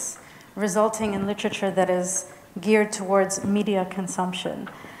emotions, resulting in literature that is geared towards media consumption.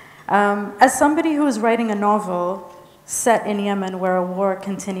 As somebody who is writing a novel set in Yemen where a war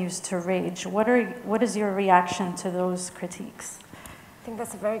continues to rage, what is your reaction to those critiques? I think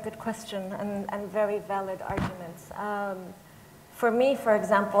that's a very good question and very valid arguments. For me, for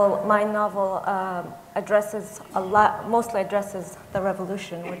example, my novel mostly addresses the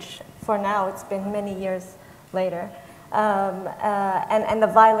revolution, which for now it's been many years later, and the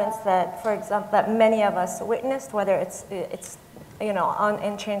violence that, for example, that many of us witnessed, whether it's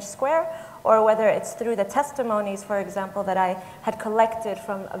in Change Square, or whether it's through the testimonies, for example, that I had collected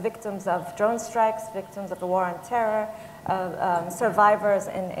from victims of drone strikes, victims of the war on terror, survivors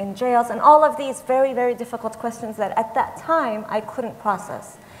in jails, and all of these very, very difficult questions that at that time I couldn't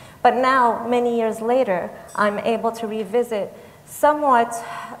process. But now, many years later, I'm able to revisit somewhat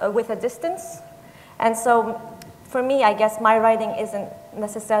with a distance. And so for me, I guess my writing isn't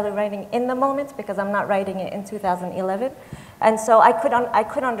necessarily writing in the moment because I'm not writing it in 2011. And so I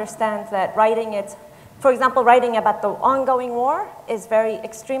could understand that writing it, for example, writing about the ongoing war is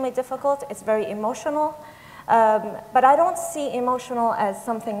extremely difficult. It's very emotional. But I don't see emotional as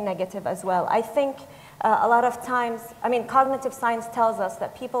something negative as well. I think a lot of times, cognitive science tells us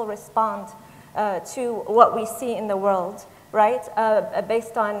that people respond to what we see in the world, right?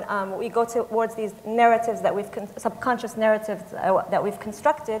 Based on, we go towards these narratives that subconscious narratives that we've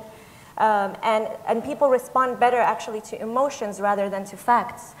constructed, and people respond better actually to emotions rather than to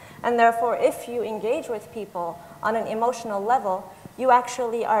facts. And therefore, if you engage with people on an emotional level, you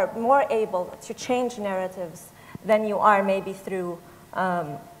actually are more able to change narratives than you are maybe through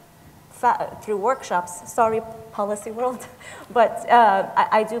workshops. Sorry, policy world, but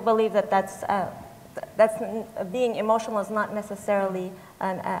I do believe that being emotional is not necessarily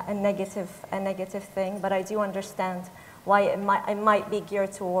a negative thing. But I do understand why it might be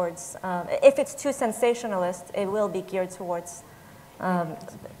geared towards. If it's too sensationalist, it will be geared towards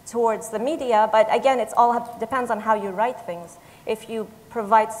the media. But again, it's all depends on how you write things. If you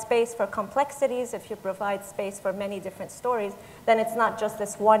provide space for complexities, if you provide space for many different stories, then it's not just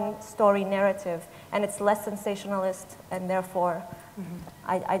this one story narrative, and it's less sensationalist, and therefore,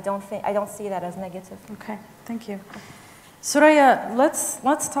 I don't see that as negative. Okay, thank you. Soraya,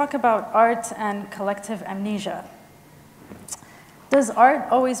 let's talk about art and collective amnesia. Does art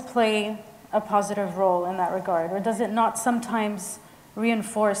always play a positive role in that regard, or does it not sometimes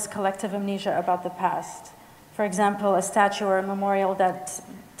reinforce collective amnesia about the past? For example, a statue or a memorial that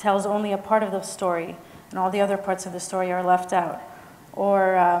tells only a part of the story and all the other parts of the story are left out.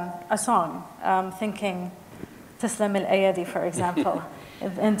 Or a song, thinking Tislam al-Ayadi, for example,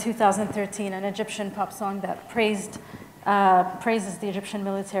 in 2013, an Egyptian pop song that praises the Egyptian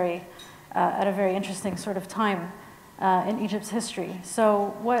military at a very interesting sort of time in Egypt's history.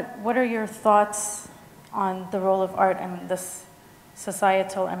 So what are your thoughts on the role of art and this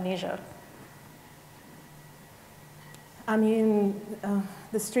societal amnesia?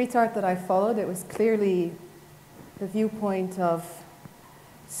 The street art that I followed, it was clearly the viewpoint of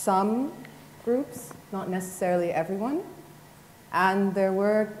some groups, not necessarily everyone. And there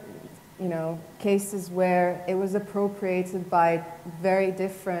were, cases where it was appropriated by very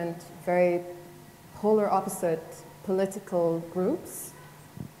different, very polar opposite political groups.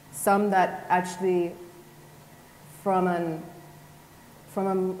 Some that actually, from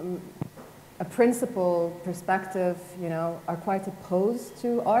a principle perspective, are quite opposed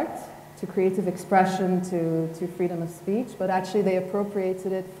to art, to creative expression, to freedom of speech, but actually they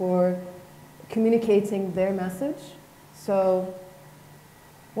appropriated it for communicating their message. So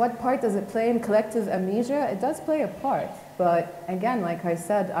What part does it play in collective amnesia? It does play a part, but again, like I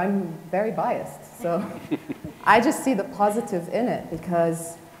said, I'm very biased. So I just see the positive in it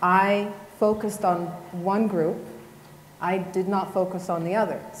because I focused on one group. I did not focus on the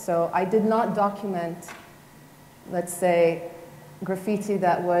other. So I did not document, let's say, graffiti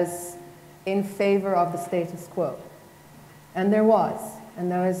that was in favor of the status quo. And there was.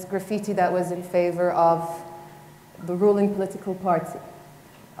 And there was graffiti that was in favor of the ruling political party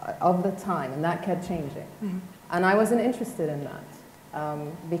of the time, and that kept changing. Mm-hmm. And I wasn't interested in that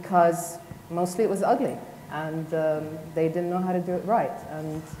because mostly it was ugly, and they didn't know how to do it right.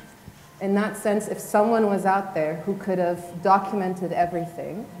 And in that sense, if someone was out there who could have documented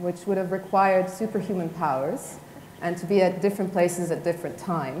everything, which would have required superhuman powers, and to be at different places at different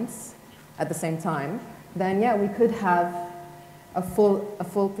times, at the same time, then yeah, we could have a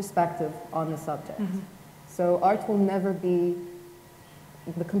full perspective on the subject. Mm-hmm. So art will never be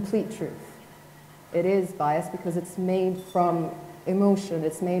the complete truth. It is biased because it's made from emotion,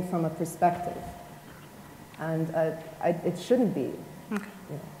 it's made from a perspective. And it shouldn't be. Okay.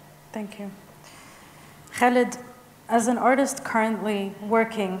 You know. Thank you. Khaled, as an artist currently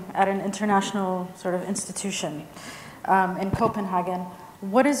working at an international sort of institution in Copenhagen,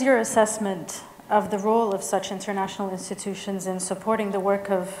 what is your assessment of the role of such international institutions in supporting the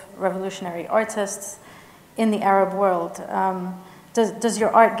work of revolutionary artists in the Arab world? Does your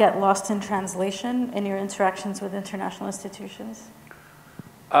art get lost in translation in your interactions with international institutions?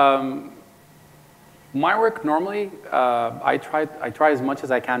 My work normally, I try as much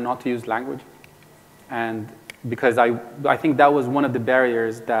as I can not to use language, and because I think that was one of the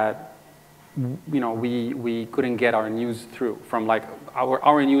barriers that we couldn't get our news through from like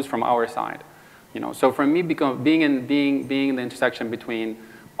our news from our side, So for me, being in the intersection between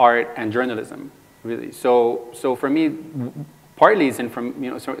art and journalism, really. So for me, partly it's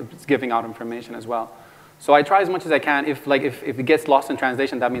it's giving out information as well. So I try as much as I can. If it gets lost in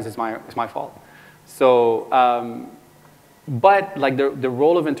translation, that means it's my fault. So, but like the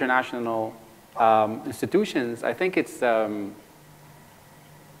role of international institutions, I think it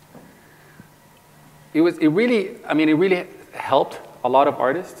really helped a lot of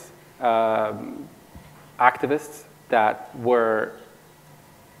artists, activists that were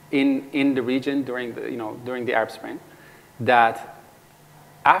in the region during the Arab Spring, that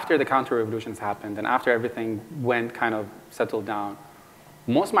after the counter-revolutions happened and after everything went kind of settled down,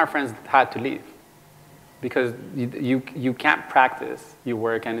 most of my friends had to leave. Because you can't practice your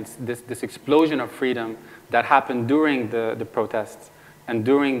work, and it's this explosion of freedom that happened during the protests and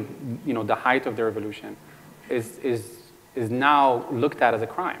during the height of the revolution is now looked at as a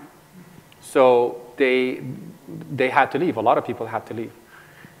crime. So they had to leave. A lot of people had to leave.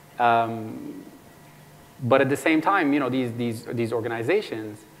 But at the same time, these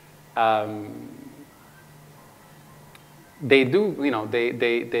organizations, they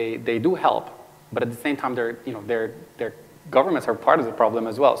do help. But at the same time, their governments are part of the problem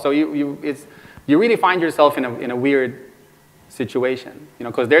as well. So you really find yourself in a weird situation,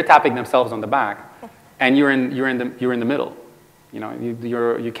 because they're tapping themselves on the back, and you're in the middle.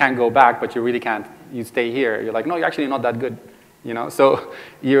 You can't go back, but you really can't. You stay here. You're like, no, you're actually not that good. So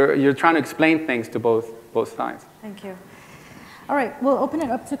you're trying to explain things to both sides. Thank you. All right, we'll open it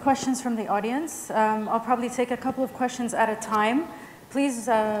up to questions from the audience. I'll probably take a couple of questions at a time. Please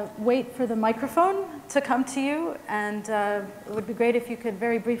wait for the microphone to come to you, and it would be great if you could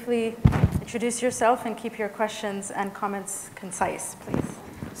very briefly introduce yourself and keep your questions and comments concise, please.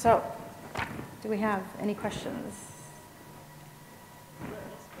 So, do we have any questions?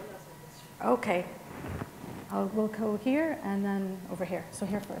 Okay. We'll go here and then over here. So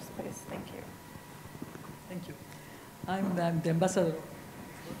here first, please. Thank you. Thank you. I'm the ambassador.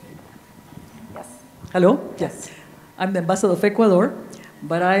 Yes. Hello? Yes. I'm the ambassador of Ecuador,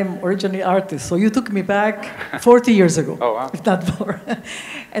 but I'm originally artist. So you took me back 40 years ago, oh, wow. If not more.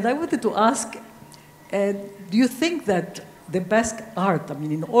 And I wanted to ask, do you think that the best art,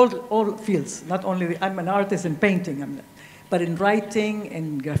 in all fields, not only, I'm an artist in painting, but in writing,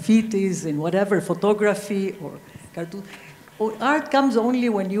 in graffitis, in whatever, photography or cartoon, art comes only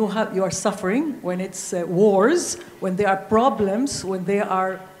when you are suffering, when it's wars, when there are problems, when there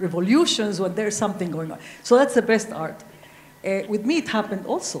are revolutions, when there's something going on. So that's the best art. With me, it happened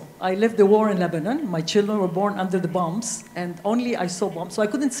also. I lived the war in Lebanon. My children were born under the bombs, and only I saw bombs. So I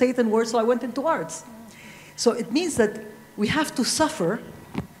couldn't say it in words, so I went into arts. So it means that we have to suffer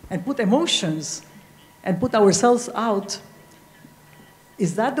and put emotions and put ourselves out.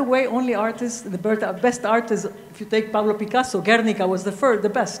 Is that the way only artists, the best artists, if you take Pablo Picasso, Guernica was the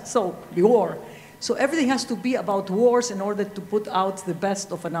best, so the war. So everything has to be about wars in order to put out the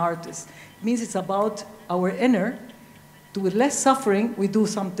best of an artist. It means it's about our inner. With less suffering, we do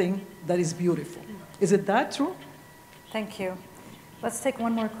something that is beautiful. Is it that true? Thank you. Let's take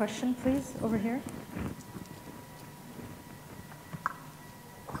one more question, please, over here.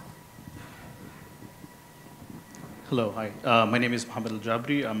 Hello, hi. My name is Mohammed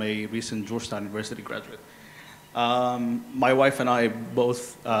Al-Jabri. I'm a recent Georgetown University graduate. My wife and I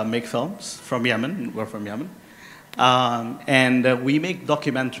both make films from Yemen. We're from Yemen. And we make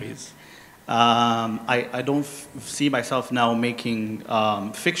documentaries. I don't see myself now making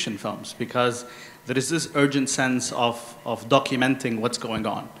fiction films because there is this urgent sense of documenting what's going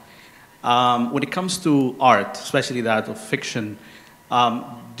on. When it comes to art, especially that of fiction,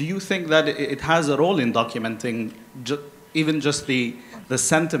 do you think that it has a role in documenting even just the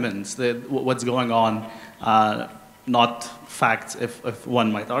sentiments, what's going on, not facts, if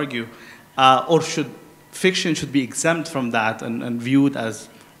one might argue, or fiction should be exempt from that and viewed as,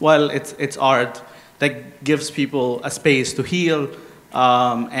 well, it's art that gives people a space to heal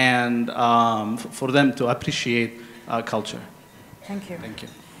and for them to appreciate culture? Thank you. Thank you.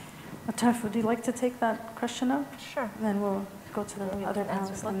 Ataf, would you like to take that question up? Sure. And then we'll go to the other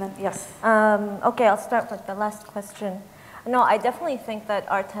panels. And then, yes. Okay, I'll start with the last question. No, I definitely think that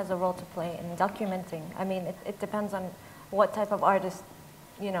art has a role to play in documenting. I mean, it depends on what type of artist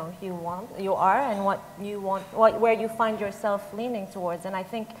you are, and what you want, where you find yourself leaning towards. And I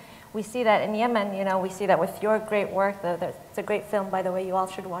think we see that in Yemen. We see that with your great work. It's a great film, by the way. You all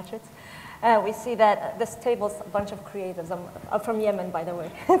should watch it. We see that this table's a bunch of creatives. I'm from Yemen, by the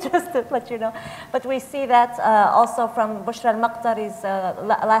way, just to let you know. But we see that also from Bushra al-Maqtari's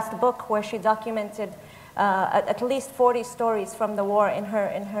last book, where she documented at least 40 stories from the war in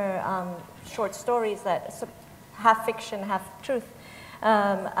her short stories that half fiction, half truth.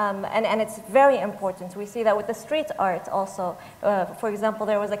 And it's very important. We see that with the street art also. For example,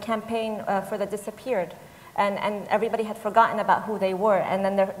 there was a campaign for the disappeared, and everybody had forgotten about who they were, and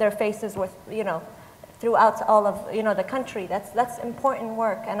then their faces were, throughout all of the country. That's important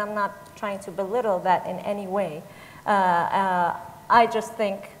work, and I'm not trying to belittle that in any way. I just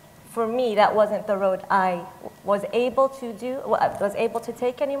think, for me, that wasn't the road I was able to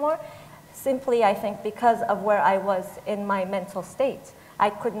take anymore. Simply, I think, because of where I was in my mental state. I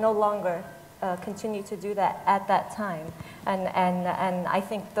could no longer continue to do that at that time. And I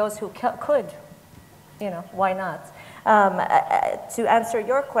think those who could, why not? To answer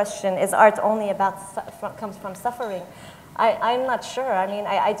your question, is art only comes from suffering? I'm not sure. I mean,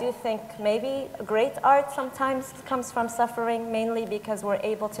 I do think maybe great art sometimes comes from suffering, mainly because we're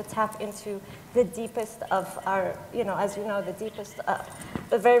able to tap into the deepest of our, as you know, the deepest,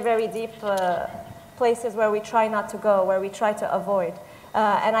 the very, very deep places where we try not to go, where we try to avoid.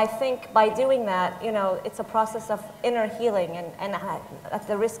 And I think by doing that, it's a process of inner healing, and at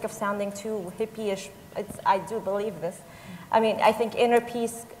the risk of sounding too hippie-ish, I do believe this. I mean, I think inner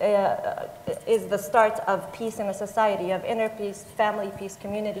peace is the start of peace in a society, of inner peace, family peace,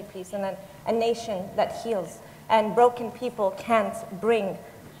 community peace, and then a nation that heals. And broken people can't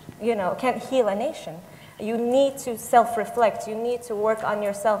can't heal a nation. You need to self-reflect. You need to work on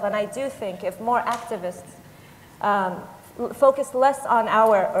yourself. And I do think if more activists focus less on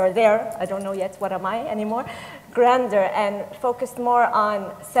I don't know yet, what am I anymore, grander, and focused more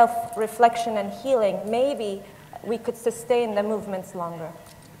on self-reflection and healing, maybe we could sustain the movements longer.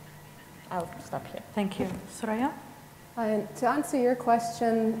 I'll stop here. Thank you. Soraya? To answer your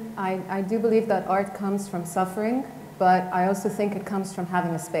question, I do believe that art comes from suffering, but I also think it comes from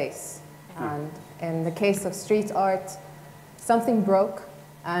having a space. And in the case of street art, something broke,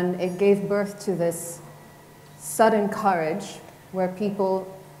 and it gave birth to this sudden courage where people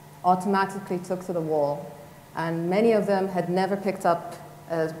automatically took to the wall. And many of them had never picked up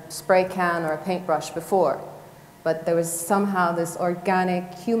a spray can or a paintbrush before. But there was somehow this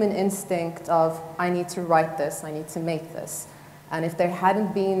organic human instinct of, I need to write this, I need to make this. And if there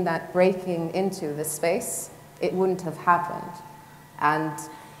hadn't been that breaking into this space, it wouldn't have happened. And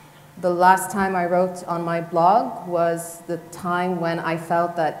the last time I wrote on my blog was the time when I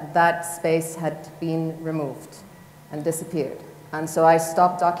felt that that space had been removed and disappeared. And so I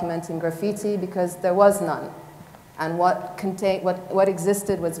stopped documenting graffiti because there was none. And what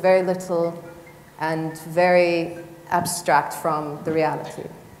existed was very little and very abstract from the reality.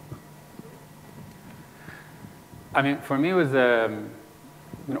 I mean, for me, it was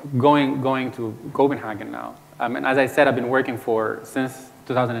going to Copenhagen now. And as I said, I've been working since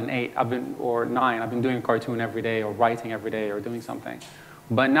 2008, or 9. I've been doing a cartoon every day, or writing every day, or doing something.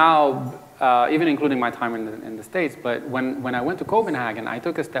 But now, even including my time in the States, but when I went to Copenhagen, I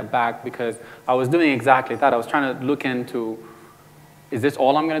took a step back because I was doing exactly that. I was trying to look into, is this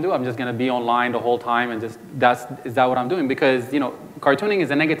all I'm going to do? I'm just going to be online the whole time and just, is that what I'm doing? Because, you know, cartooning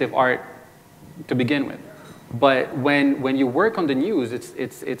is a negative art to begin with. But when you work on the news,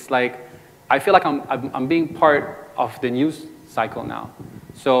 it's like, I feel like I'm being part of the news cycle now.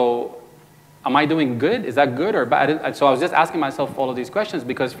 So am I doing good? Is that good or bad? So I was just asking myself all of these questions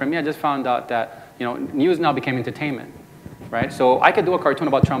because for me, I just found out that, you know, news now became entertainment, right? So I could do a cartoon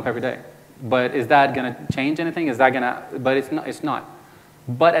about Trump every day, but is that going to change anything? Is that going to, but it's not.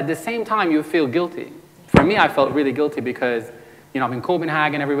 But at the same time, you feel guilty. For me, I felt really guilty because, you know, I'm in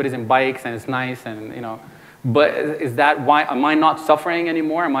Copenhagen, everybody's in bikes and it's nice and, you know, but is that why, am I not suffering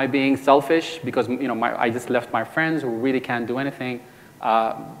anymore? Am I being selfish because, you know, I just left my friends who really can't do anything?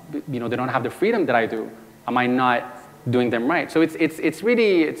 You know, they don't have the freedom that I do. Am I not doing them right? So it's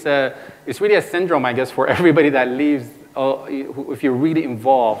really a syndrome, I guess, for everybody that leaves. If you're really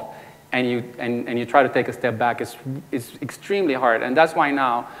involved and you try to take a step back, it's extremely hard. And that's why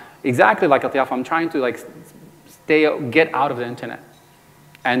now, exactly like Atiaf, I'm trying to like get out of the internet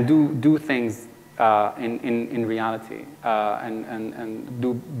and do things in reality and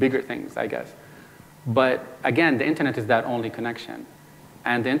do bigger things, I guess. But again, the internet is that only connection.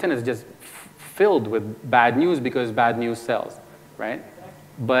 And the internet is just filled with bad news because bad news sells, right?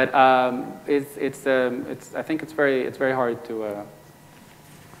 But I think it's very hard to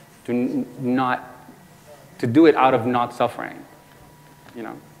do it out of not suffering, you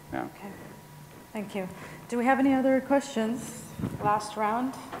know. Yeah. Okay, thank you. Do we have any other questions? Last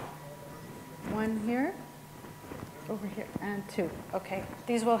round. One here, over here, and two. Okay,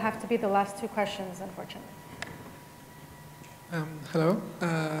 these will have to be the last two questions, unfortunately. Hello,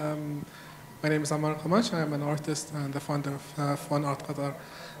 my name is Amar Qamash. I'm an artist and the founder of Fun Art Qatar.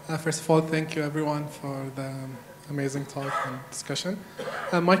 First of all, thank you everyone for the amazing talk and discussion.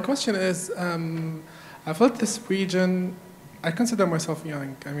 My question is, I felt this region, I consider myself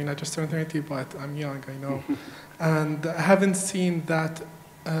young. I mean, I just turned 30, but I'm young, I know. And I haven't seen that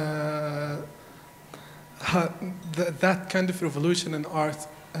that kind of revolution in art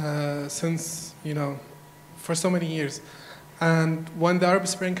since, you know, for so many years. And when the Arab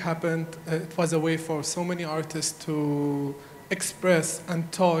Spring happened, it was a way for so many artists to express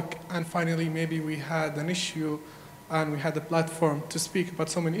and talk, and finally maybe we had an issue and we had a platform to speak about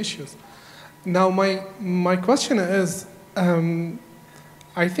so many issues. Now my question is,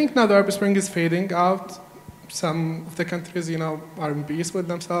 I think now the Arab Spring is fading out. Some of the countries, you know, are in peace with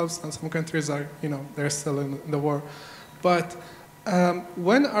themselves, and some countries are, you know, they're still in the war. But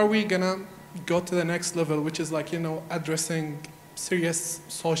when are we gonna go to the next level, which is like, you know, addressing serious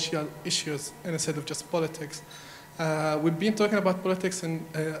social issues instead of just politics? We've been talking about politics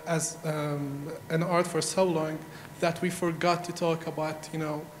as an art for so long that we forgot to talk about, you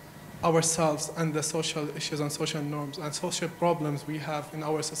know, ourselves and the social issues and social norms and social problems we have in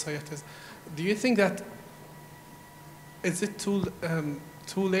our societies. Do you think that is it too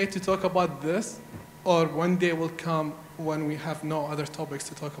late to talk about this, or one day will come when we have no other topics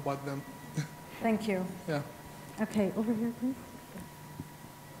to talk about them? Thank you. Yeah. Okay, over here, please.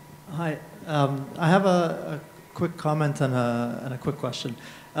 Hi. I have a quick comment and a quick question.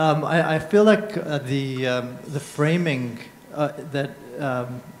 I feel like the framing that,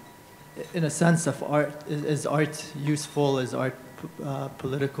 in a sense, of art is art useful, is art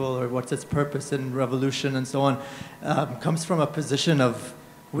political, or what's its purpose in revolution and so on, comes from a position of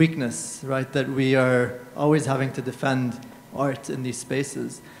weakness, right? That we are always having to defend art in these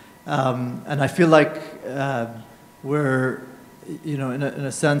spaces. And I feel like we're, you know, in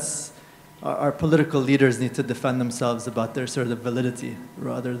a sense, our political leaders need to defend themselves about their sort of validity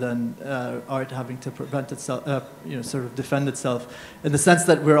rather than art having to prevent itself, you know, sort of defend itself, in the sense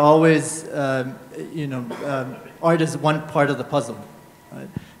that we're always, you know, art is one part of the puzzle, right?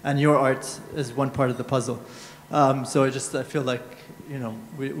 And your art is one part of the puzzle. So I feel like, you know,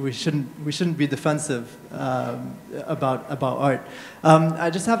 we shouldn't be defensive about art.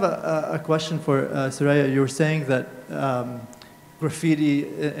 I just have a question for Soraya. You were saying that graffiti,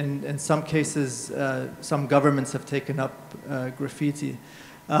 in some cases, some governments have taken up graffiti.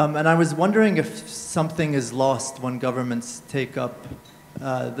 And I was wondering if something is lost when governments take up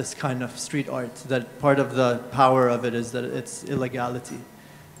this kind of street art, that part of the power of it is that it's illegality.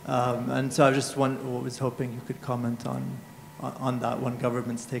 And so I just was hoping you could comment on that when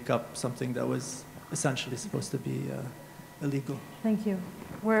governments take up something that was essentially supposed to be illegal. Thank you.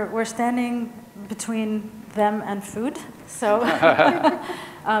 We're standing between them and food, so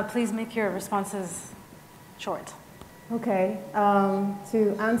please make your responses short. Okay,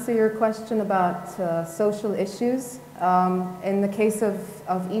 to answer your question about social issues, in the case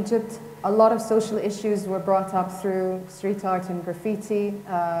of Egypt, a lot of social issues were brought up through street art and graffiti.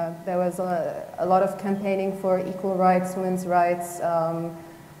 There was a lot of campaigning for equal rights, women's rights,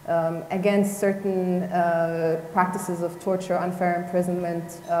 against certain practices of torture, unfair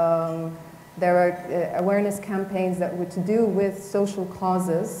imprisonment. There were awareness campaigns that were to do with social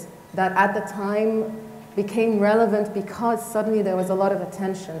causes that at the time became relevant because suddenly there was a lot of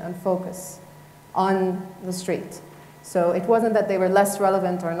attention and focus on the street. So it wasn't that they were less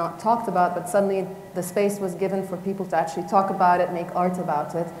relevant or not talked about, but suddenly the space was given for people to actually talk about it, make art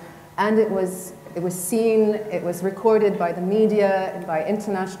about it. And it was seen, it was recorded by the media and by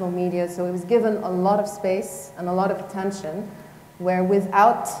international media, so it was given a lot of space and a lot of attention, where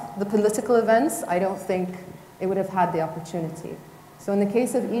without the political events, I don't think it would have had the opportunity. So in the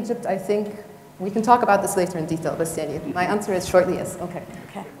case of Egypt, I think, we can talk about this later in detail, but my answer is shortly yes. Okay.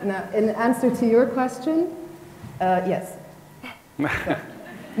 Now, in answer to your question, yes.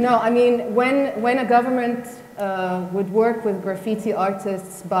 No, I mean, when a government would work with graffiti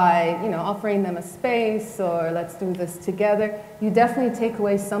artists by, offering them a space or let's do this together, you definitely take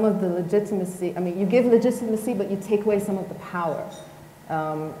away some of the legitimacy. I mean, you give legitimacy, but you take away some of the power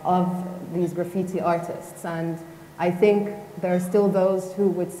of these graffiti artists. And I think there are still those who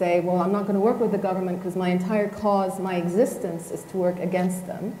would say, well, I'm not going to work with the government because my entire cause, my existence is to work against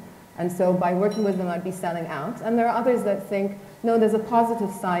them. And so by working with them, I'd be selling out. And there are others that think, no, there's a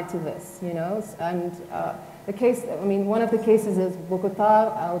positive side to this, And the case, one of the cases is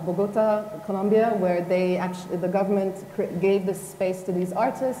Bogota, Colombia, where the government gave this space to these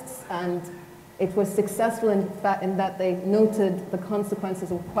artists, and it was successful in that they noted the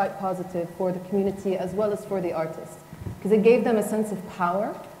consequences were quite positive for the community as well as for the artists. Because it gave them a sense of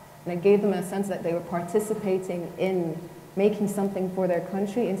power, and it gave them a sense that they were participating in making something for their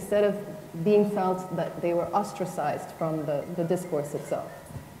country instead of being felt that they were ostracized from the discourse itself.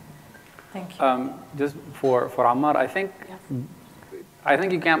 Thank you. Just for Ammar, I think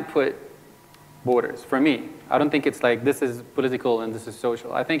you can't put borders. For me, I don't think it's like this is political and this is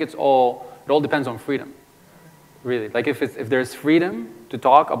social. I think it all depends on freedom, really. Like if there's freedom to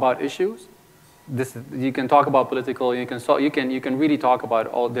talk about issues, you can talk about political. You can really talk about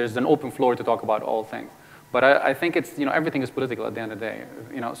all. There's an open floor to talk about all things. But I think it's everything is political at the end of the day.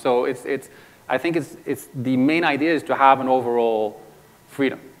 So I think it's the main idea is to have an overall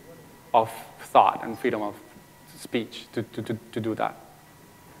freedom of thought and freedom of speech to do that.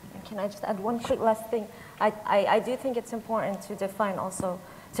 Can I just add one quick last thing? I do think it's important to define also,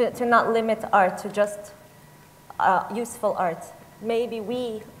 to not limit art to just useful art. Maybe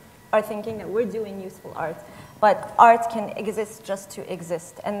we are thinking that we're doing useful art, but art can exist just to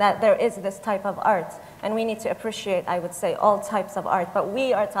exist, and that there is this type of art, and we need to appreciate, I would say, all types of art, but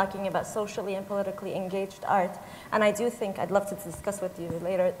we are talking about socially and politically engaged art, and I do think, I'd love to discuss with you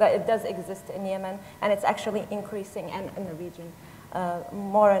later, that it does exist in Yemen, and it's actually increasing and in the region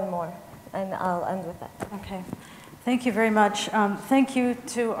more and more, and I'll end with that. Okay. Thank you very much. Thank you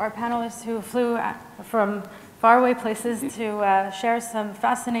to our panelists who flew from faraway places to share some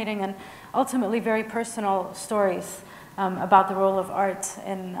fascinating and ultimately very personal stories about the role of art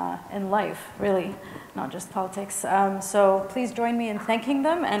in life, really, not just politics. So please join me in thanking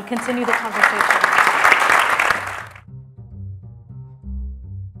them and continue the conversation.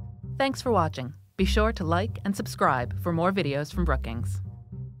 Thanks for watching. Be sure to like and subscribe for more videos from Brookings.